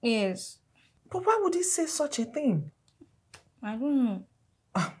 Yes. But why would he say such a thing? I don't know.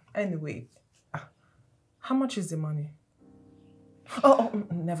 Anyway, how much is the money? Oh,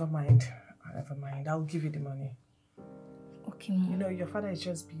 never mind. Never mind. I'll give you the money. Okay, Mom. You know, your father is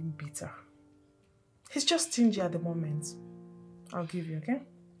just being bitter. He's just stingy at the moment. I'll give you, okay?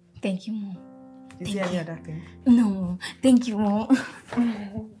 Thank you, Mom. Is there any other thing? No, Mom. Thank you, Mom.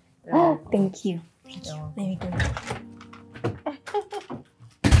 Thank you. Thank you. Let me go.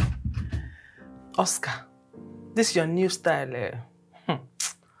 Oscar, this is your new style.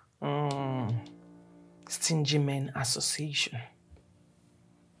 Stingy Men Association.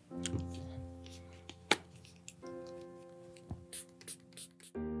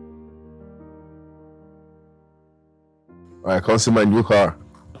 All right, come see my new car.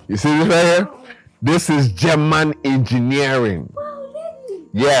 You see this right here? This is German engineering. Wow, Daddy.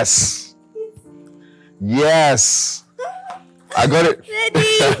 Yes. Yes. I got it.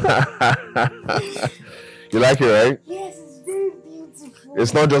 Daddy. You like it, right? Yes, it's very beautiful.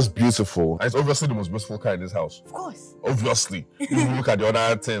 It's not just beautiful. It's obviously the most beautiful car in this house. Of course. Obviously. If you look at the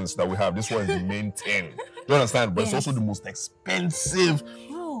other things that we have, this one is the main 10. Do you understand? But it's also the most expensive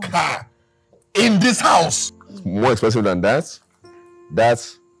car in this house. It's more expensive than that,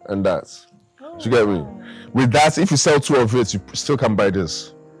 and that. Do you get me? With that, if you sell 2 of it, you still can buy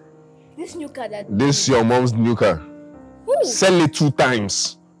this. This new car that... This is your mom's new car. Ooh. Sell it 2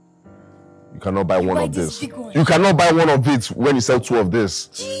 times. You cannot buy one of this. One. You cannot buy one of it when you sell 2 of this.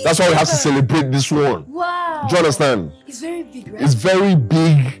 Jesus. That's why we have to celebrate this one. Wow. Do you understand? It's very big, right? It's very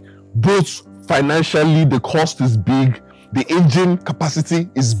big. Both financially, the cost is big. The engine capacity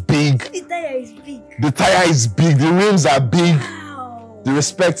is big. The tire is big. The tire is big. The rims are big. Wow. The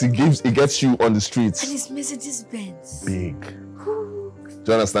respect it gets you on the streets. And it's Mercedes-Benz. Big. Do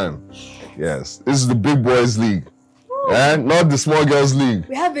you understand? Yes. This is the big boys league. And not the small girls league.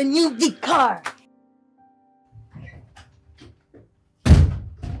 We have a new big car.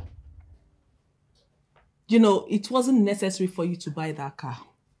 You know, it wasn't necessary for you to buy that car.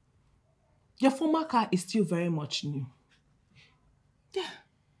 Your former car is still very much new. Yeah.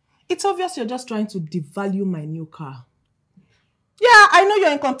 It's obvious you're just trying to devalue my new car. Yeah, I know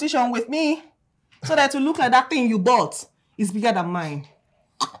you're in competition with me. So that to look like that thing you bought is bigger than mine.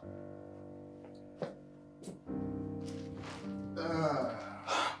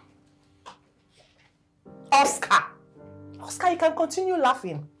 Oscar, you can continue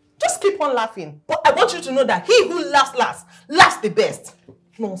laughing. Just keep on laughing. But I want you to know that he who laughs last, laughs the best.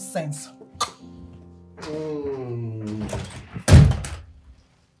 Nonsense.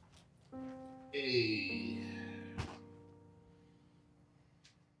 Hey.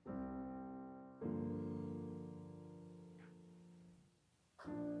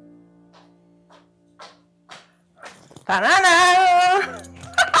 Ta-da-da!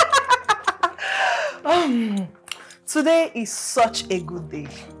 Today is such a good day.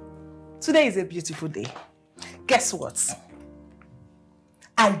 Today is a beautiful day. Guess what?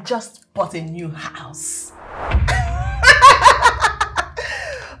 I just bought a new house.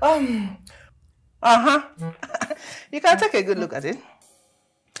 You can take a good look at it.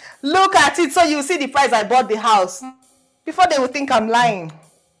 Look at it so you see the price I bought the house. Before they will think I'm lying.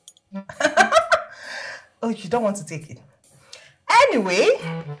 Oh, you don't want to take it? Anyway,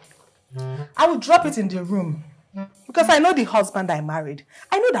 I will drop it in the room. Because I know the husband I married.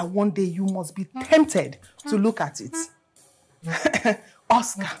 I know that one day you must be tempted to look at it.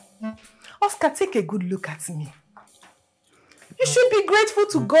 Oscar, take a good look at me. You should be grateful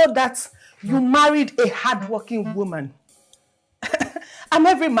to God that you married a hardworking woman. I'm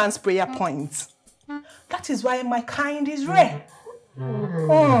every man's prayer point. That is why my kind is rare.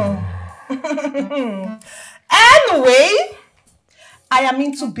 Anyway, I am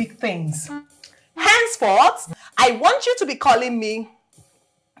into big things. Henceforth, I want you to be calling me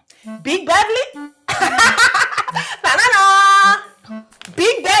Big Beverly. Na-na-na.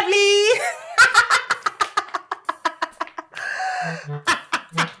 Big Beverly.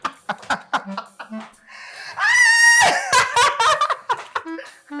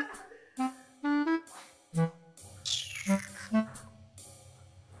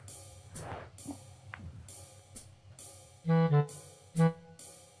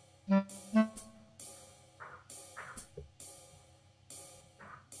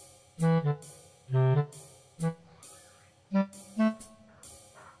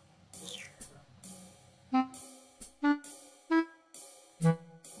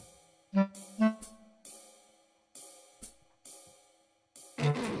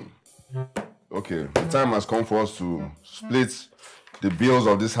 Okay, the time has come for us to split the bills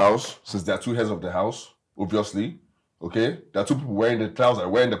of this house, since there are 2 heads of the house, obviously. Okay, there are 2 people wearing the trousers,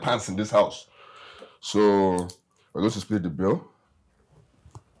 wearing the pants in this house. So we're going to split the bill.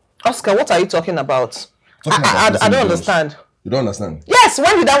 Oscar, what are you talking about? I don't understand. You don't understand? Yes,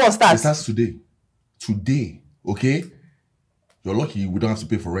 when did that one start? It starts today. Today, okay? You're lucky we don't have to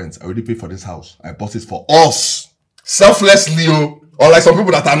pay for rent. I already paid for this house. I bought it for us. Selflessly, or like some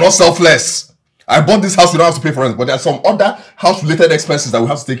people that are not selfless. I bought this house, we don't have to pay for rent, but there are some other house-related expenses that we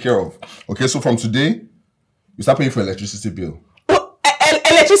have to take care of. Okay, so from today, you start paying for electricity bill.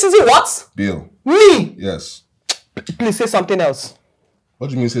 Electricity what? Bill. Me? Yes. Please say something else. What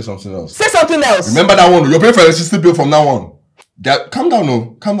do you mean say something else? Say something else. Remember that one. You're paying for electricity bill from now on. Calm down,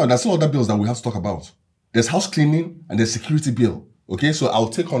 no. Calm down. There's still other bills that we have to talk about. There's house cleaning and there's security bill. Okay, so I'll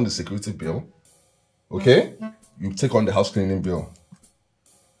take on the security bill. Okay? You take on the house cleaning bill.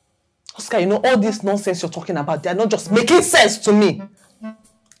 Oscar, you know all this nonsense you're talking about, they're not just making sense to me.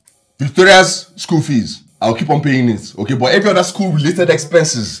 Victoria's school fees, I'll keep on paying it. Okay, but every other school-related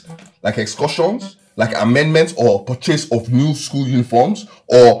expenses, like excursions, Like amendments or purchase of new school uniforms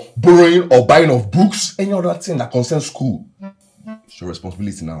or borrowing or buying of books, any other thing that concerns school. It's your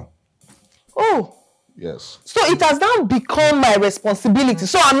responsibility now. Oh. Yes. So it has now become my responsibility.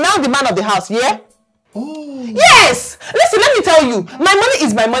 So I'm now the man of the house, yeah? Oh. Yes! Listen, let me tell you. My money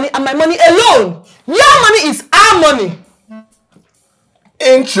is my money and my money alone. Your money is our money.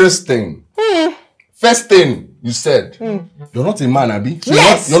 Interesting. First thing you said, you're not a man, Abi. So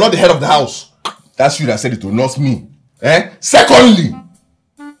yes! You're not the head of the house. That's you that said it, not me. Secondly,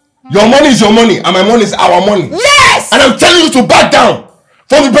 your money is your money and my money is our money. Yes! And I'm telling you to back down.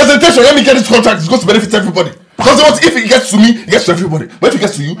 From the presentation, let me get this contract. It's going to benefit everybody. Because if it gets to me, it gets to everybody. But if it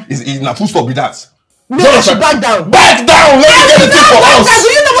gets to you, it's a full stop with that. No, I should back down. Back down! Let me get the thing for us. Do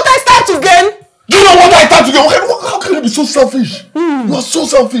you know what I start to gain? Do you know what I start to gain? How can you be so selfish? You are so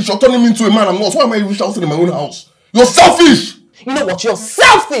selfish. You're turning me into a man I'm not. Why am I even shouting in my own house? You're selfish. You know what? You're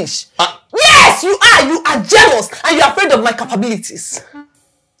selfish. Yes, you are. You are jealous and you're afraid of my capabilities.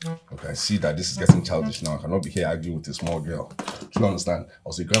 Okay, I see that this is getting childish now. I cannot be here arguing with a small girl. Do you understand? I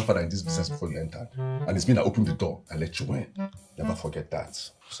was a grandfather in this business before you entered. And it's me that opened the door and let you in. Never forget that.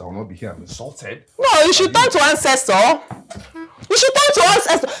 So I will not be here. I'm insulted. No, you should turn to ancestor. You should turn to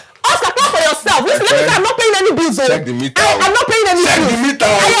ancestor. Ask a for yourself. Listen, let me say I'm not paying any bills. Check the meter. I'm not paying any bills. Check the meter.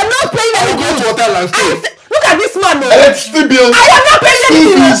 I am not paying any bills. I will go to hotel and stay. Look at this man. Electricity bills. I am not paying any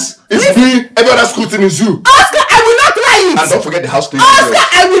bills. It's me. Every other school thing is you. Oscar, I will not try it. And don't forget the house cleaning. Oscar,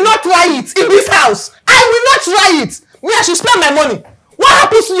 I will not try it in this house. I will not try it. Me, I should spend my money. What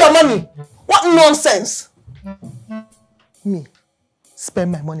happens to your money? What nonsense. Me,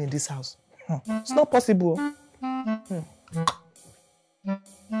 spend my money in this house. It's not possible.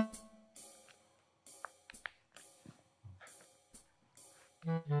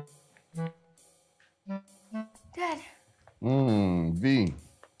 Dad. V.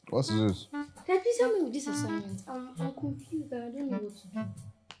 What's this? Dad, please help me with this assignment. I'm confused and I don't know what to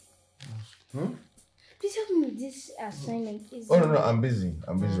do. Please help me with this assignment. No, I'm busy.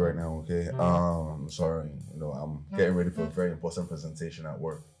 I'm busy right now, okay? Sorry. I'm getting ready for a very important presentation at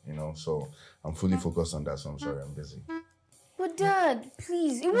work, so I'm fully focused on that, so I'm sorry, I'm busy. But Dad,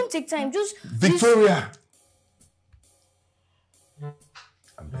 please, it won't take time. Victoria!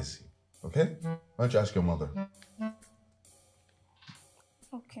 I'm busy, okay? Why don't you ask your mother?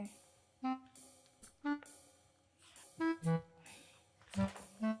 Okay.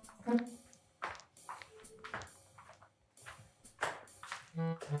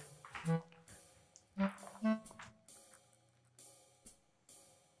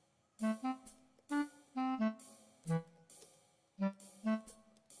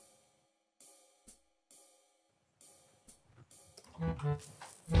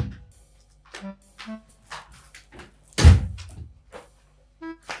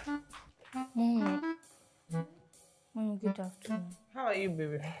 Mommy, good afternoon. How are you,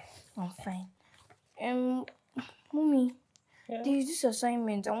 baby? I'm fine. Mommy, there's this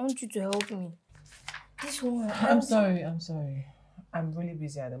assignment. I want you to help me. This one. I'm sorry. I'm really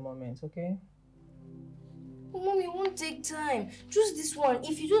busy at the moment, okay? Oh, Mommy, it won't take time. Just this one.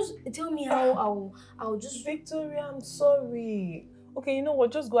 If you just tell me how, I'll just... Victoria, I'm sorry. Okay, you know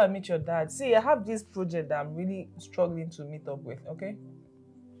what? Just go and meet your dad. See, I have this project that I'm really struggling to meet up with, okay?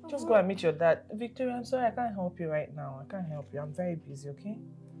 Just go and meet your dad. Victoria, I'm sorry, I can't help you right now. I can't help you. I'm very busy, okay?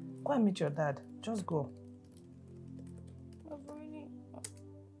 Go and meet your dad. Just go.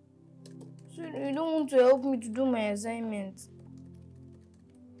 So you don't want to help me to do my assignment?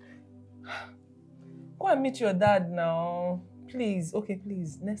 Go and meet your dad now. Please. Okay,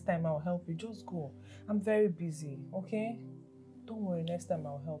 please. Next time I'll help you. Just go. I'm very busy, okay? Don't worry. Next time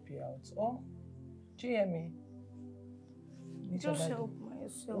I'll help you out. Oh? Do you hear me? Just help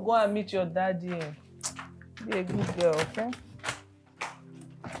myself. Go and meet your daddy. Be a good girl, okay?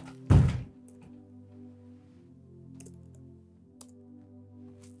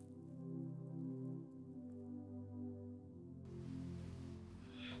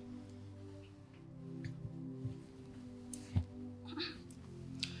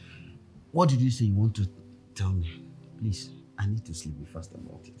 What did you say you want to tell me? Please, I need to sleep fast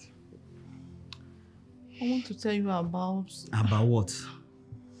about it. I want to tell you about... About what?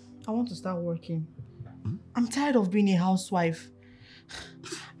 I want to start working. I'm tired of being a housewife.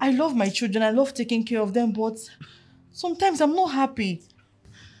 I love my children, I love taking care of them, but sometimes I'm not happy.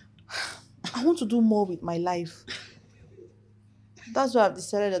 I want to do more with my life. That's why I've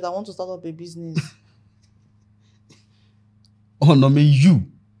decided that I want to start up a business. Oh, no, me, you.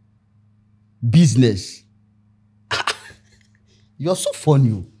 Business. You're so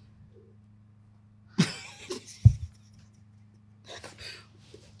funny.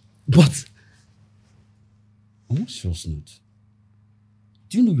 But Serious note.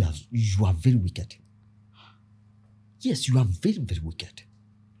 Do you know you are very wicked? Yes, you are very, very wicked.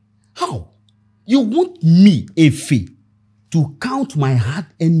 How? You want me, a fee, to count my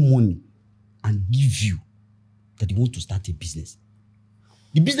hard-earned money and give you that you want to start a business?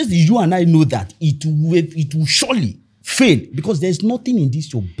 The business is you and I know that it will surely fail because there's nothing in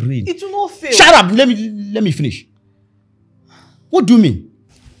this your brain. It will not fail. Shut up! Let me finish. What do you mean?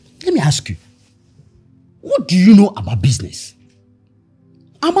 Let me ask you. What do you know about business?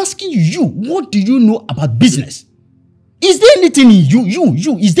 I'm asking you, what do you know about business? Is there anything in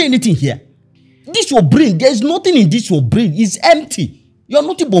you? Is there anything here? This your brain, there's nothing in this your brain. It's empty. You're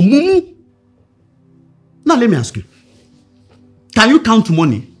nothing but mumu. Now let me ask you. Can you count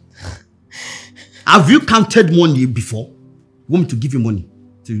money? Have you counted money before? You want me to give you money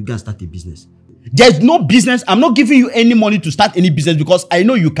so you can start a business? There's no business. I'm not giving you any money to start any business because I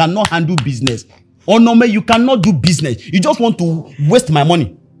know you cannot handle business. Or no, man, you cannot do business. You just want to waste my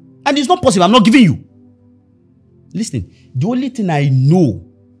money. And it's not possible. I'm not giving you. Listen, the only thing I know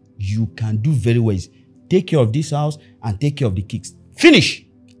you can do very well is take care of this house and take care of the kids. Finish.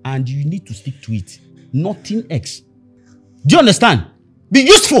 And you need to stick to it. Nothing else. Do you understand? Be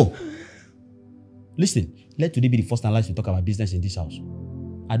useful. Listen, let today be the first and last to talk about business in this house.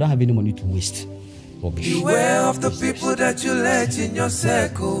 I don't have any money to waste. Beware of the people that you let in your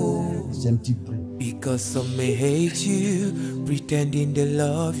circle. It's empty brain. Because some may hate you, pretending they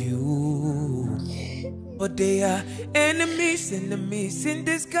love you. But they are enemies in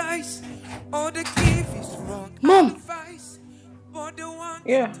disguise. All the give is wrong. Mom!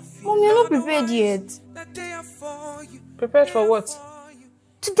 Yeah. Mom, you're not prepared yet. Prepared for what?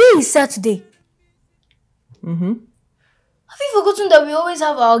 Today is Saturday. Mm-hmm. Have you forgotten that we always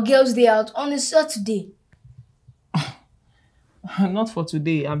have our girls' day out on a Saturday? Not for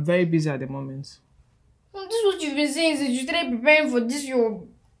today. I'm very busy at the moment. Mom, this is what you've been saying since you started preparing for this your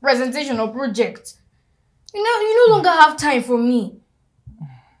presentation or project. You no longer have time for me.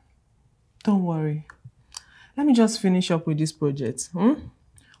 Don't worry. Let me just finish up with this project.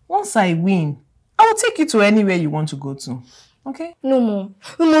 Once I win, I will take you to anywhere you want to go to. Okay? No, Mom.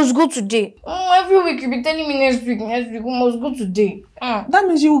 We must go today. Every week you'll be telling me next week. We must go today. That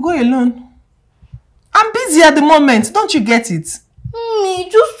means you will go alone. I'm busy at the moment. Don't you get it? Mommy,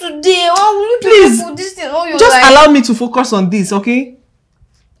 just today. Why will you Please, for this thing all your just life? allow me to focus on this, okay?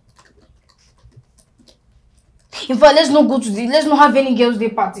 In fact, let's not go today. Let's not have any girls' day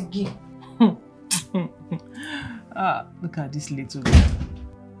party again. Look at this little girl.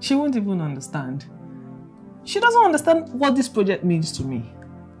 She won't even understand. She doesn't understand what this project means to me.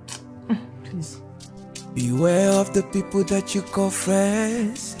 Please. Beware of the people that you call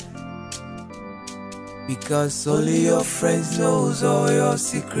friends. Because only your friends knows all your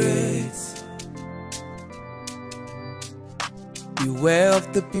secrets. Beware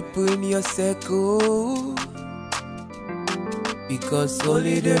of the people in your circle. Because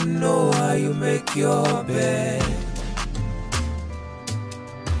only them know how you make your bed.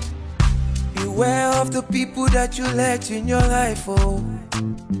 Beware of the people that you let in your life, oh.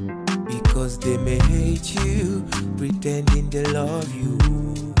 Because they may hate you, pretending they love you.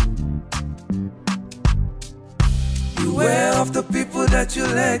 Beware of the people that you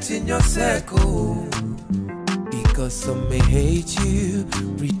let in your circle. Because some may hate you,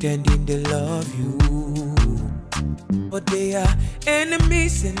 pretending they love you. But they are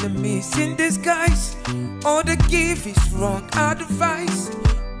enemies in disguise. All they give is wrong advice.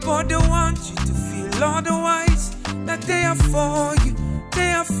 But they want you to feel otherwise. That they are for you,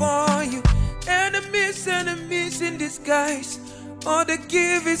 they are for you. Enemies in disguise. All they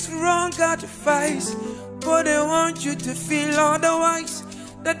give is wrong advice. But they want you to feel otherwise.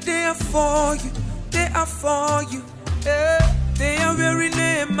 That they are for you, they are for you. They are wearing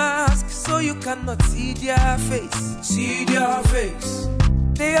a mask so you cannot see their face. See their face.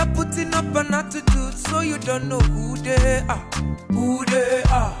 They are putting up an attitude so you don't know who they are. Who they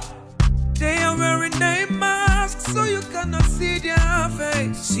are. They are wearing a mask so you cannot see their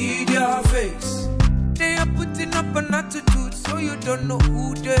face. See their face. They are putting up an attitude so you don't know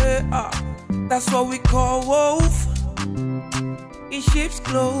who they are. That's what we call wolf in sheep's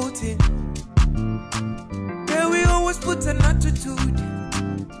clothing. They will always put an attitude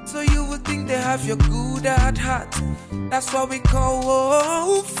so you will think they have your good at heart. That's what we call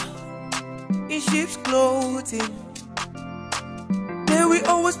wolf in sheep's clothing. They will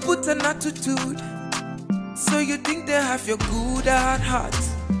always put an attitude so you think they have your good at heart.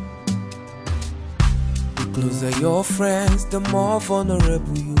 The closer your friends, the more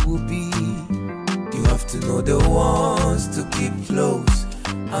vulnerable you will be. You have to know the ones to keep close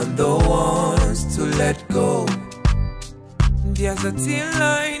and the ones to let go. There's a thin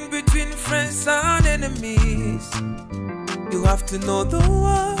line between friends and enemies. You have to know the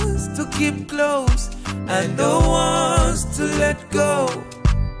ones to keep close and the ones to let go.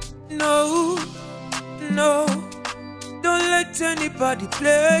 No, no, don't let anybody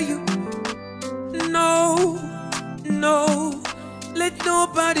play you. No, no, let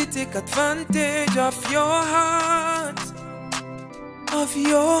nobody take advantage of your heart, of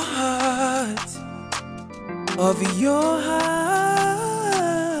your heart, of your heart,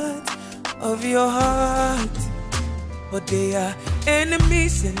 of your heart. But they are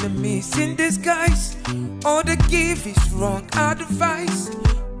enemies, enemies in disguise. All they give is wrong advice,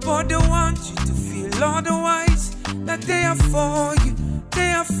 but they want you to feel otherwise. That they are for you,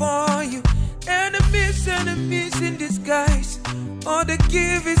 they are for you. Enemies, enemies in disguise. All they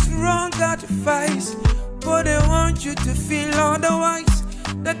give is wrong advice, but they want you to feel otherwise.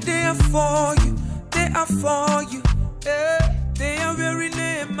 That they are for you, they are for you. They are wearing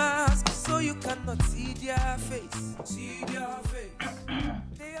a mask so you cannot see their face. See their face.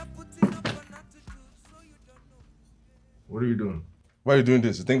 They are putting up an attitude so you don't know. What are you doing? Why are you doing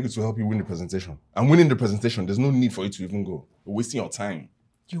this? You think it will help you win the presentation? I'm winning the presentation. There's no need for you to even go. You're wasting your time.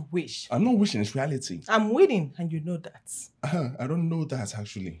 You wish. I'm not wishing, it's reality. I'm winning, and you know that. I don't know that,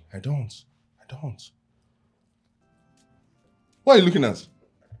 actually. I don't. What are you looking at?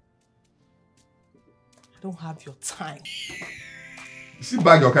 I don't have your time. You see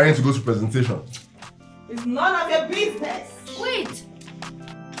bag you're carrying to go to presentation? It's none of your business. Wait!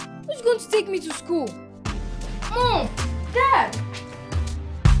 Who's going to take me to school? Mom! Dad!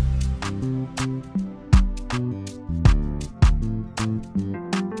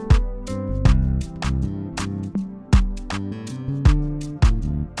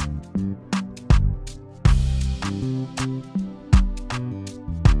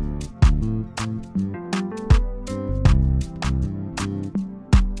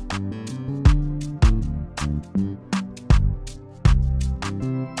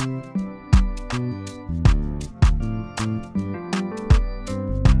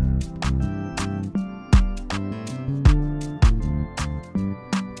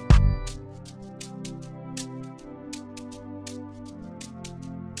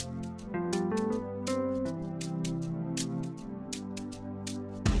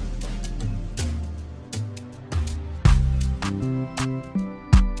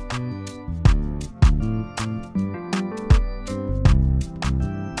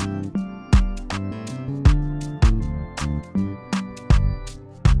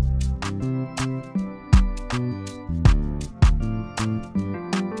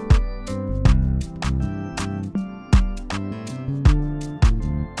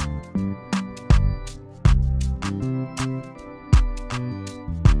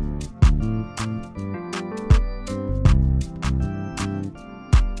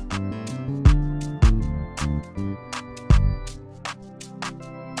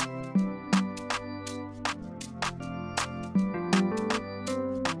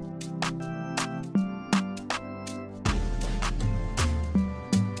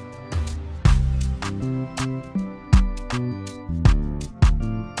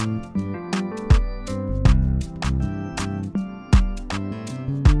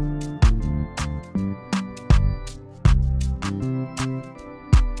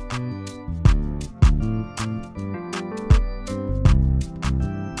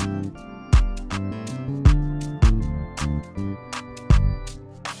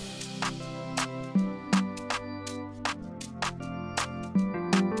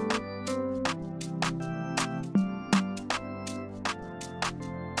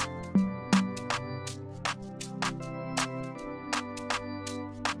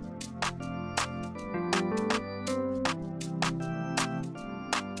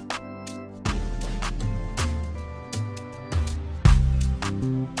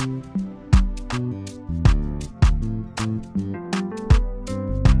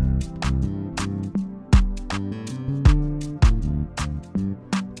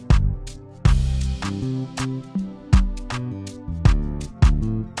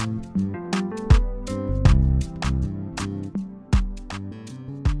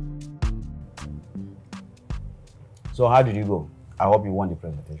 So how did you go? I hope you won the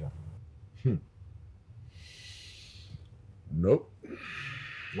presentation. Nope.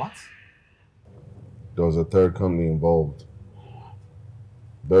 What? There was a third company involved.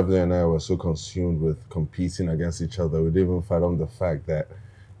 Beverly and I were so consumed with competing against each other, we didn't even fathom the fact that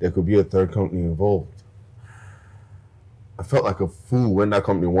there could be a third company involved. I felt like a fool when that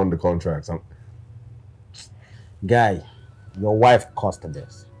company won the contract. Guy, your wife caused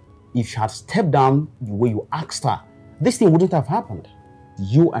this. If she had stepped down the way you asked her, this thing wouldn't have happened.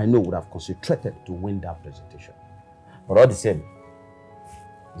 You, I know, would have concentrated to win that presentation. But all the same,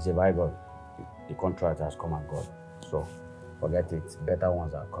 it's a bygone. The contract has come and gone. So, forget it. Better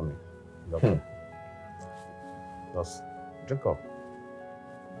ones are coming. Okay. Just drink up.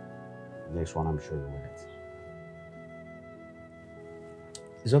 Next one, I'm sure you win it.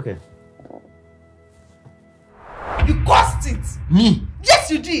 It's okay. You caused it! Me? Yes,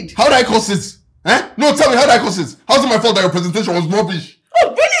 you did! How did I cause it? Eh? No, tell me, how did I cause it? How's it my fault that your presentation was rubbish?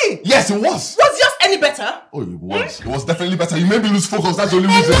 Oh, really? Yes, it was. Was yours any better? Oh, it was. It was definitely better. You made me lose focus. That's the only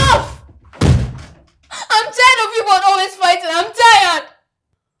reason. Enough! I'm tired of you both always fighting. I'm tired.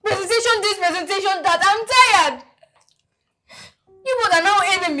 Presentation this, presentation that. I'm tired. You both are now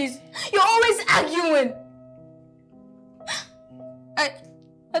enemies. You're always arguing.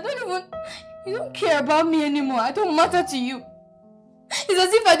 I don't even... You don't care about me anymore. I don't matter to you. It's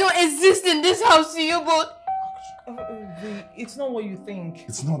as if I don't exist in this house to you both. V, it's not what you think.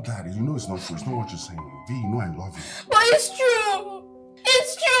 It's not that. You know it's not true. It's not what you're saying. V, you know I love you. But it's true.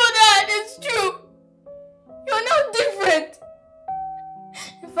 It's true, Dad. It's true. You're now different.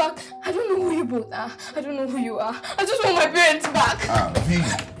 In fact, I don't know who you both are. I don't know who you are. I just want my parents back.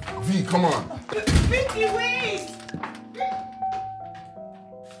 V, come on. Vicky, wait!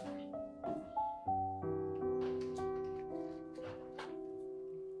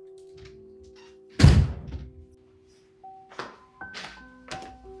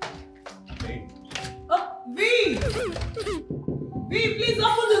 V! V, please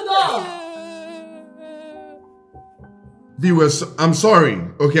open the door! V, I'm sorry.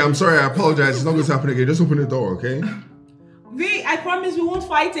 Okay, I'm sorry. I apologize. It's not going to happen again. Just open the door, okay? V, I promise we won't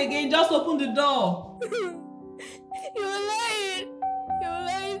fight again. Just open the door. You're lying. You're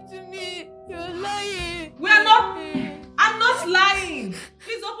lying to me. You're lying. We are not... I'm not lying.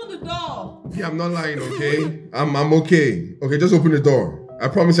 Please open the door. V, I'm not lying, okay? I'm okay. Okay, just open the door. I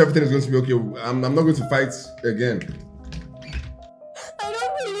promise everything is going to be okay. I'm not going to fight again. I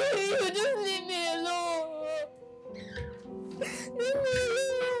don't believe you. Just leave me alone. Leave me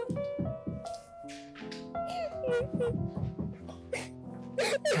alone.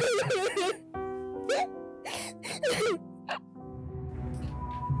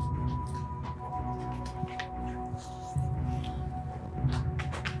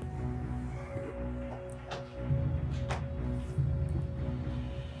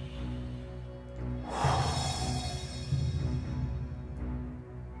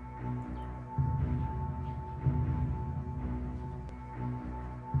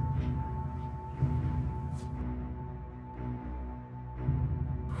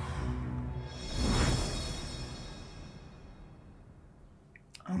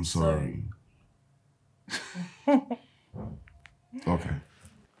 I'm sorry. Okay.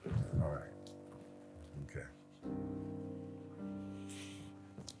 All right. Okay.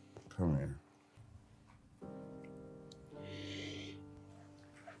 Come here.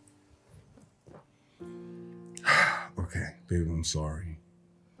 Okay, babe, I'm sorry.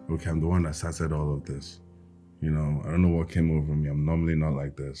 Okay, I'm the one that started all of this. You know, I don't know what came over me. I'm normally not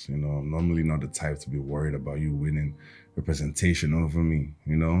like this. You know, I'm normally not the type to be worried about you winning representation over me,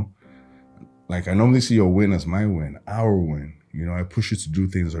 you know? Like, I normally see your win as my win, our win. You know, I push you to do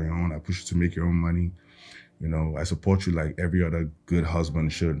things on your own. I push you to make your own money. You know, I support you like every other good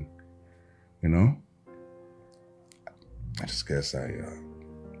husband should. You know? I just guess I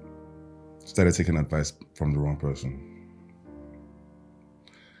started taking advice from the wrong person.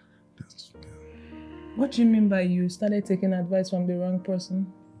 What do you mean by you started taking advice from the wrong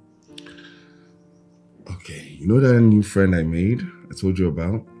person? Okay, you know that new friend I made, I told you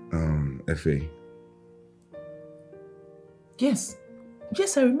about? FA. Yes.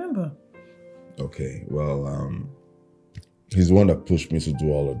 Yes, I remember. Okay, well, he's the one that pushed me to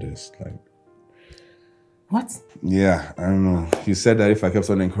do all of this. Like, what? Yeah, I don't know. He said that if I kept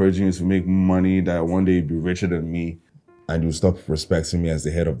on encouraging you to make money, that one day you'd be richer than me, and you'd stop respecting me as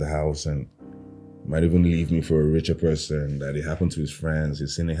the head of the house, and might even leave me for a richer person. That it happened to his friends.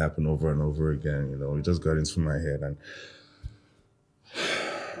 He's seen it happen over and over again. You know, it just got into my head, and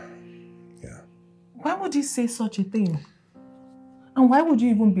yeah. Why would he say such a thing? And why would you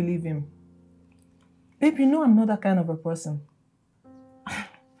even believe him? Babe, you know I'm not that kind of a person.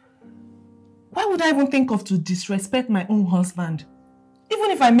 Why would I even think of to disrespect my own husband?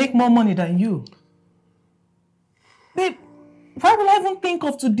 Even if I make more money than you. Babe, why would I even think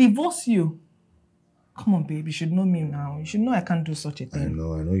of to divorce you? Come on, babe, you should know me now. You should know I can't do such a thing. I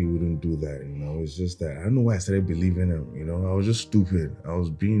know you wouldn't do that, you know. It's just that, I don't know why I started believing him, you know. I was just stupid. I was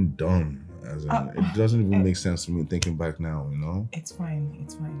being dumb. As in, it doesn't even make sense to me thinking back now, you know. It's fine,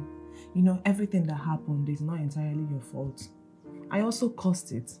 it's fine. You know, everything that happened is not entirely your fault. I also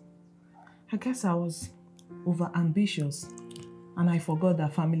caused it. I guess I was over-ambitious and I forgot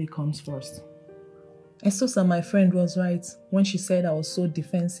that family comes first. Estosa, my friend, was right when she said I was so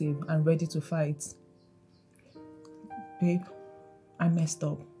defensive and ready to fight. Babe, I messed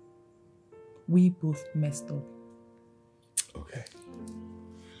up. We both messed up. Okay.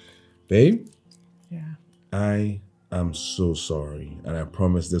 Babe? Yeah. I am so sorry, and I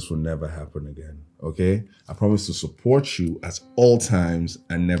promise this will never happen again, okay? I promise to support you at all times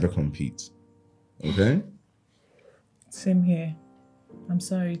and never compete, okay? Same here. I'm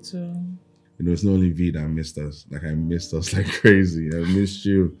sorry too. You know, it's not only V that missed us. Like, I missed us like crazy. I missed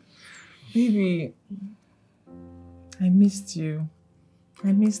you. Baby, I missed you.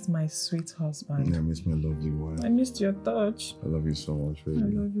 I missed my sweet husband. I missed my lovely wife. I missed your touch. I love you so much, baby. I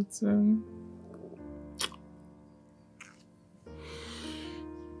love you too.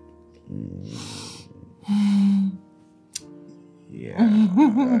 Yeah.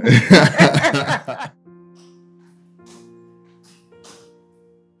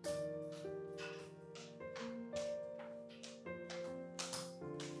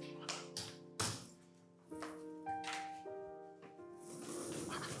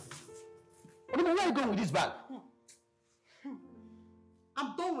 Where are you going with this bag?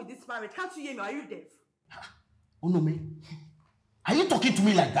 I'm done with this marriage. Can't you hear me? Are you deaf? Oh no, man. Are you talking to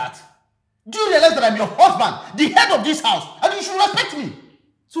me like that? Do you realize that I'm your husband, the head of this house, and you should respect me?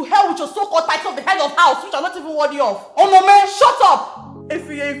 To hell with your so-called title of the head of house, which I'm not even worthy of. Oh no, man! Shut up! If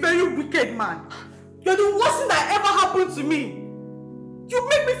you're a very wicked man, you're the worst thing that ever happened to me. You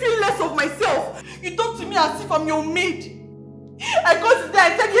make me feel less of myself. You talk to me as if I'm your maid. I got to there,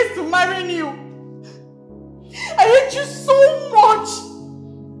 I said yes to marrying you. I hate you so much.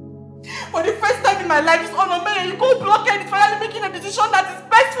 For the first time in my life, this honor man, you go blockhead is finally making a decision that is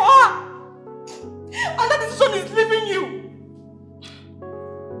best for her. And that decision is leaving you.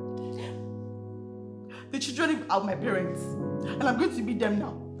 The children are my parents. And I'm going to be them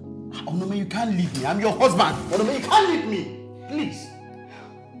now. Oh no, man, you can't leave me. I'm your husband. Oh no, man, you can't leave me. Please.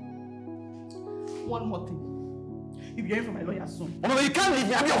 One more thing. You'll be hearing from my lawyer soon. Oh no, man, you can't leave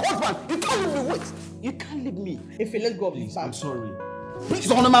me. I'm your husband. You can't leave me. Wait. You can't leave me. If you let go of this Please, bag. I'm sorry.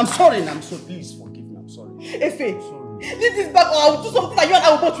 Please, oh no, man, I'm sorry. I'm sorry. Please forgive me. I'm sorry. Efe, leave this bag or I will do something that you and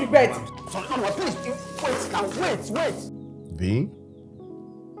I will both regret. Sorry, no, no, please. Wait now. Wait. V?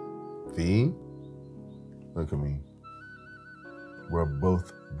 V? Look at me. We're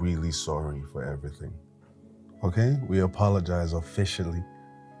both really sorry for everything. Okay? We apologize officially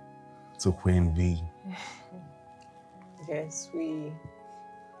to Queen V. Yes, we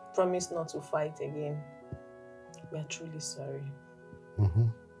promise not to fight again. We are truly sorry. Mm-hmm.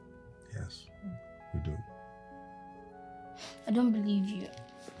 Yes, we do. I don't believe you.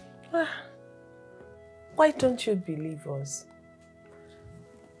 Why don't you believe us?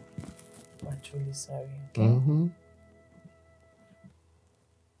 We're truly sorry. Okay? Mm-hmm.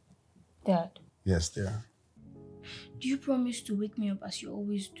 Dad, Yes, dear. do you promise to wake me up as you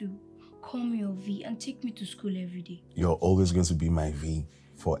always do? Call me your V and take me to school every day. You're always going to be my V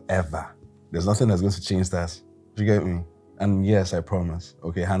forever. There's nothing that's going to change that. Do you get me? And yes, I promise.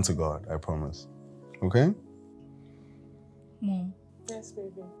 Okay, hand to God, I promise. Okay? Mom, Yes,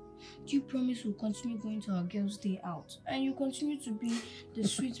 baby. do you promise we'll continue going to our girls' day out and you continue to be the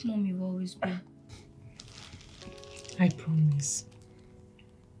sweet mom you've always been? I promise.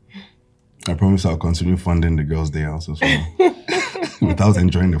 I promise I'll continue funding the girls' day out as well. Without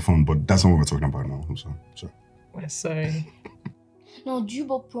enjoying the fun, but that's not what we're talking about now. I'm sorry. We're sorry. Now, do you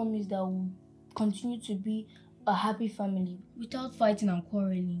both promise that we'll continue to be a happy family without fighting and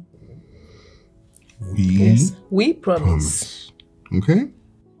quarreling? Yes, we promise. Okay?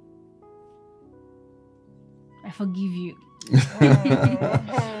 I forgive you.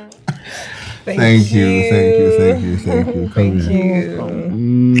 Thank you. Come Thank here.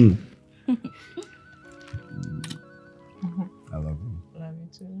 you. I love you. Love you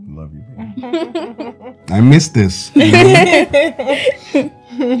too. Love you, baby. I missed this. You know?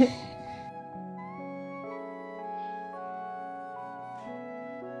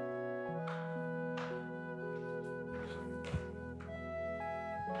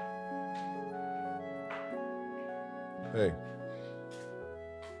 Hey.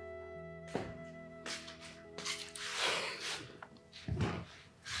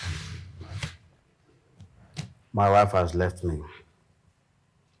 My wife has left me.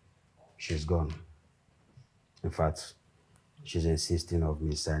 She's gone. In fact, she's insisting of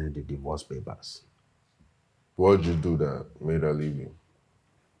me signing the divorce papers. What did you do that made her leave you?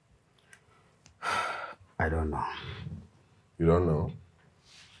 I don't know. You don't know?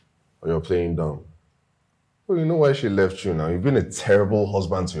 Or you're playing dumb? Well, you know why she left you now. You've been a terrible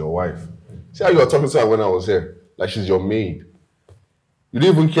husband to your wife. See how you were talking to her when I was here? Like she's your maid. You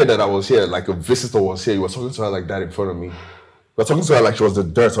didn't even care that I was here, like a visitor was here. You were talking to her like that in front of me. You were talking to her like she was the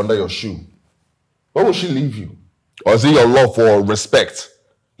dirt under your shoe. Why would she leave you? Or is it your love for respect?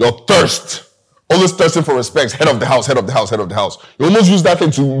 Your thirst? Always thirsting for respect. Head of the house, head of the house, head of the house. You almost used that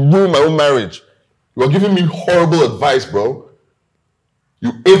thing to ruin my own marriage. You are giving me horrible advice, bro.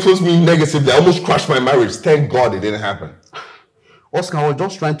 You influenced me negatively. I almost crashed my marriage. Thank God it didn't happen. Oscar, I was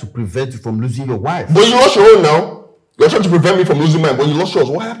just trying to prevent you from losing your wife. But you lost your own now. You're trying to prevent me from losing mine, but you lost yours.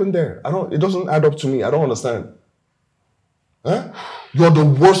 What happened there? It doesn't add up to me. I don't understand. Huh? You're the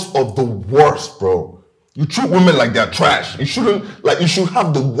worst of the worst, bro. You treat women like they're trash. You should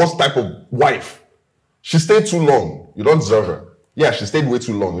have the worst type of wife. She stayed too long. You don't deserve her. Yeah, she stayed way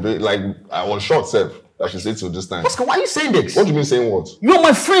too long. I was short, Seth, that she stayed till this time. Oscar, why are you saying this? What do you mean saying what? You're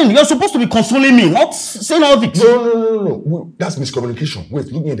my friend. You're supposed to be consoling me, not saying all this. No. That's miscommunication. Wait,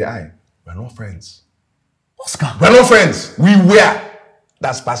 look me in the eye. We're not friends. Oscar. We're not friends. We were.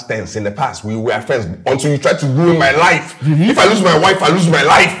 That's past tense. In the past, we were friends until you tried to ruin my life. Really? If I lose my wife, I lose my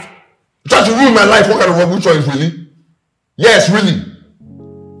life. You try to ruin my life. What kind of rubbish is really? Yes, really.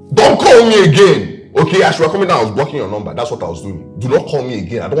 Don't call me again. Okay, as you were coming down, I was blocking your number. That's what I was doing. Do not call me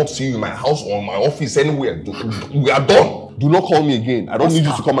again. I don't want to see you in my house or my office anywhere. We are done. Do not call me again. I don't need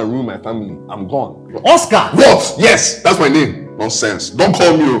you to come and ruin my family. I'm gone. Oscar! What? Yes, that's my name. Nonsense. Don't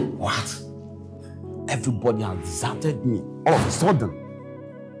call me. What? Everybody has deserted me all of a sudden.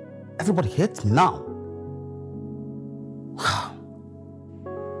 Everybody hates me now.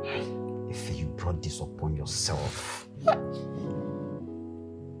 If you brought this upon yourself.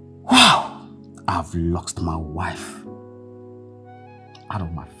 Wow. I've lost my wife out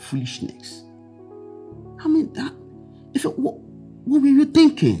of my foolishness. I mean, what were you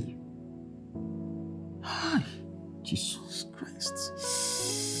thinking? Hi, Jesus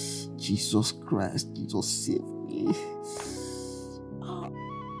Christ. Jesus Christ, Jesus save me.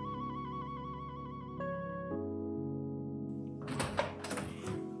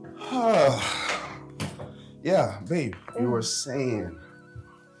 Yeah, babe, you were saying.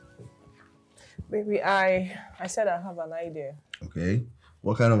 Baby, I said I have an idea. Okay,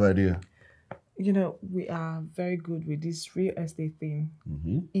 what kind of idea? You know, we are very good with this real estate thing,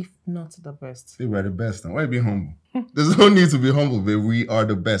 if not the best. Babe, we're the best. Now, why be humble? There's no need to be humble, babe. We are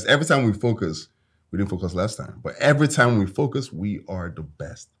the best. Every time we focus, we didn't focus last time, but every time we focus, we are the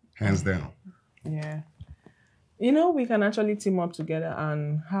best. Hands down. Yeah. You know, we can actually team up together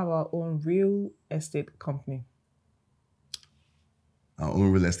and have our own real estate company. Our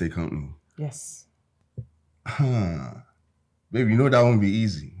own real estate company? Yes. Baby, you know that won't be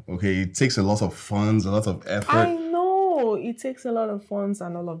easy, okay? It takes a lot of funds, a lot of effort. I know it takes a lot of funds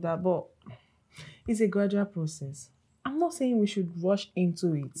and all of that, but it's a gradual process. I'm not saying we should rush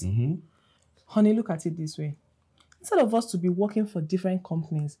into it. Honey, look at it this way. Instead of us to be working for different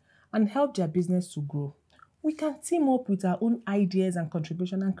companies and help their business to grow, we can team up with our own ideas and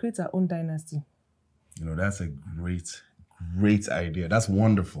contribution and create our own dynasty. You know, that's a great idea. That's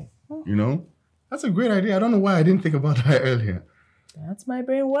wonderful. You know? That's a great idea. I don't know why I didn't think about that earlier. That's my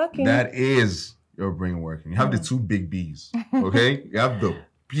brain working. That is your brain working. You have the two big B's, okay? You have the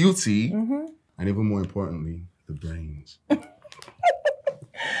beauty and even more importantly, the brains.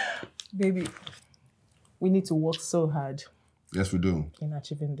 Baby, we need to work so hard. Yes, we do. In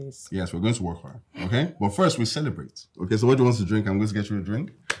achieving this. Yes, we're going to work hard, okay? But first, we celebrate. Okay, so what do you want to drink? I'm going to get you a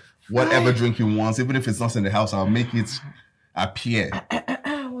drink. Whatever drink you want, even if it's not in the house, I'll make it appear.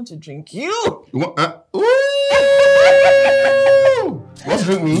 I want to drink you. You want, ooh! What's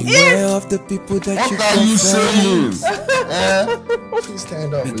drink me? Beware of the people that what are you saying? Please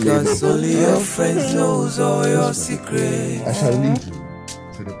stand up. Because only your friends knows all your secrets. I shall lead you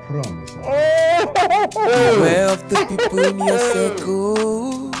to the promise. Beware of the people in your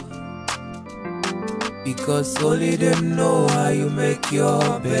circle. Because only them know how you make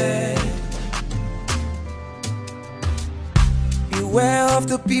your bed. Beware of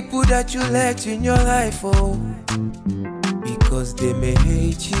the people that you let in your life, oh. Because they may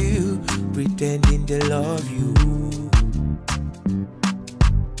hate you, pretending they love you.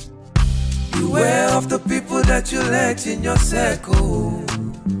 Beware of the people that you let in your circle.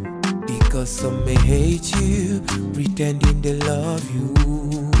 Because some may hate you, pretending they love you.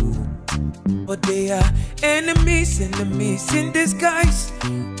 But they are enemies in disguise.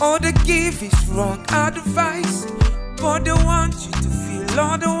 All they give is wrong advice. But they want you to feel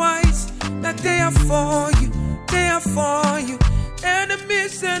otherwise. That they are for you, they are for you.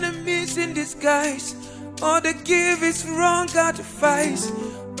 Enemies in disguise. All they give is wrong advice.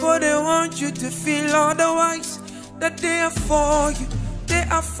 but they want you to feel otherwise. That they are for you, they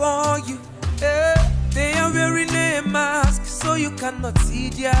are for you. They are wearing a mask so you cannot see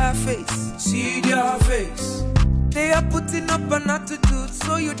their face. See their face. They are putting up an attitude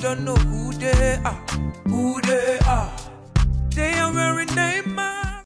so you don't know who they are. Who they are. They are wearing a mask.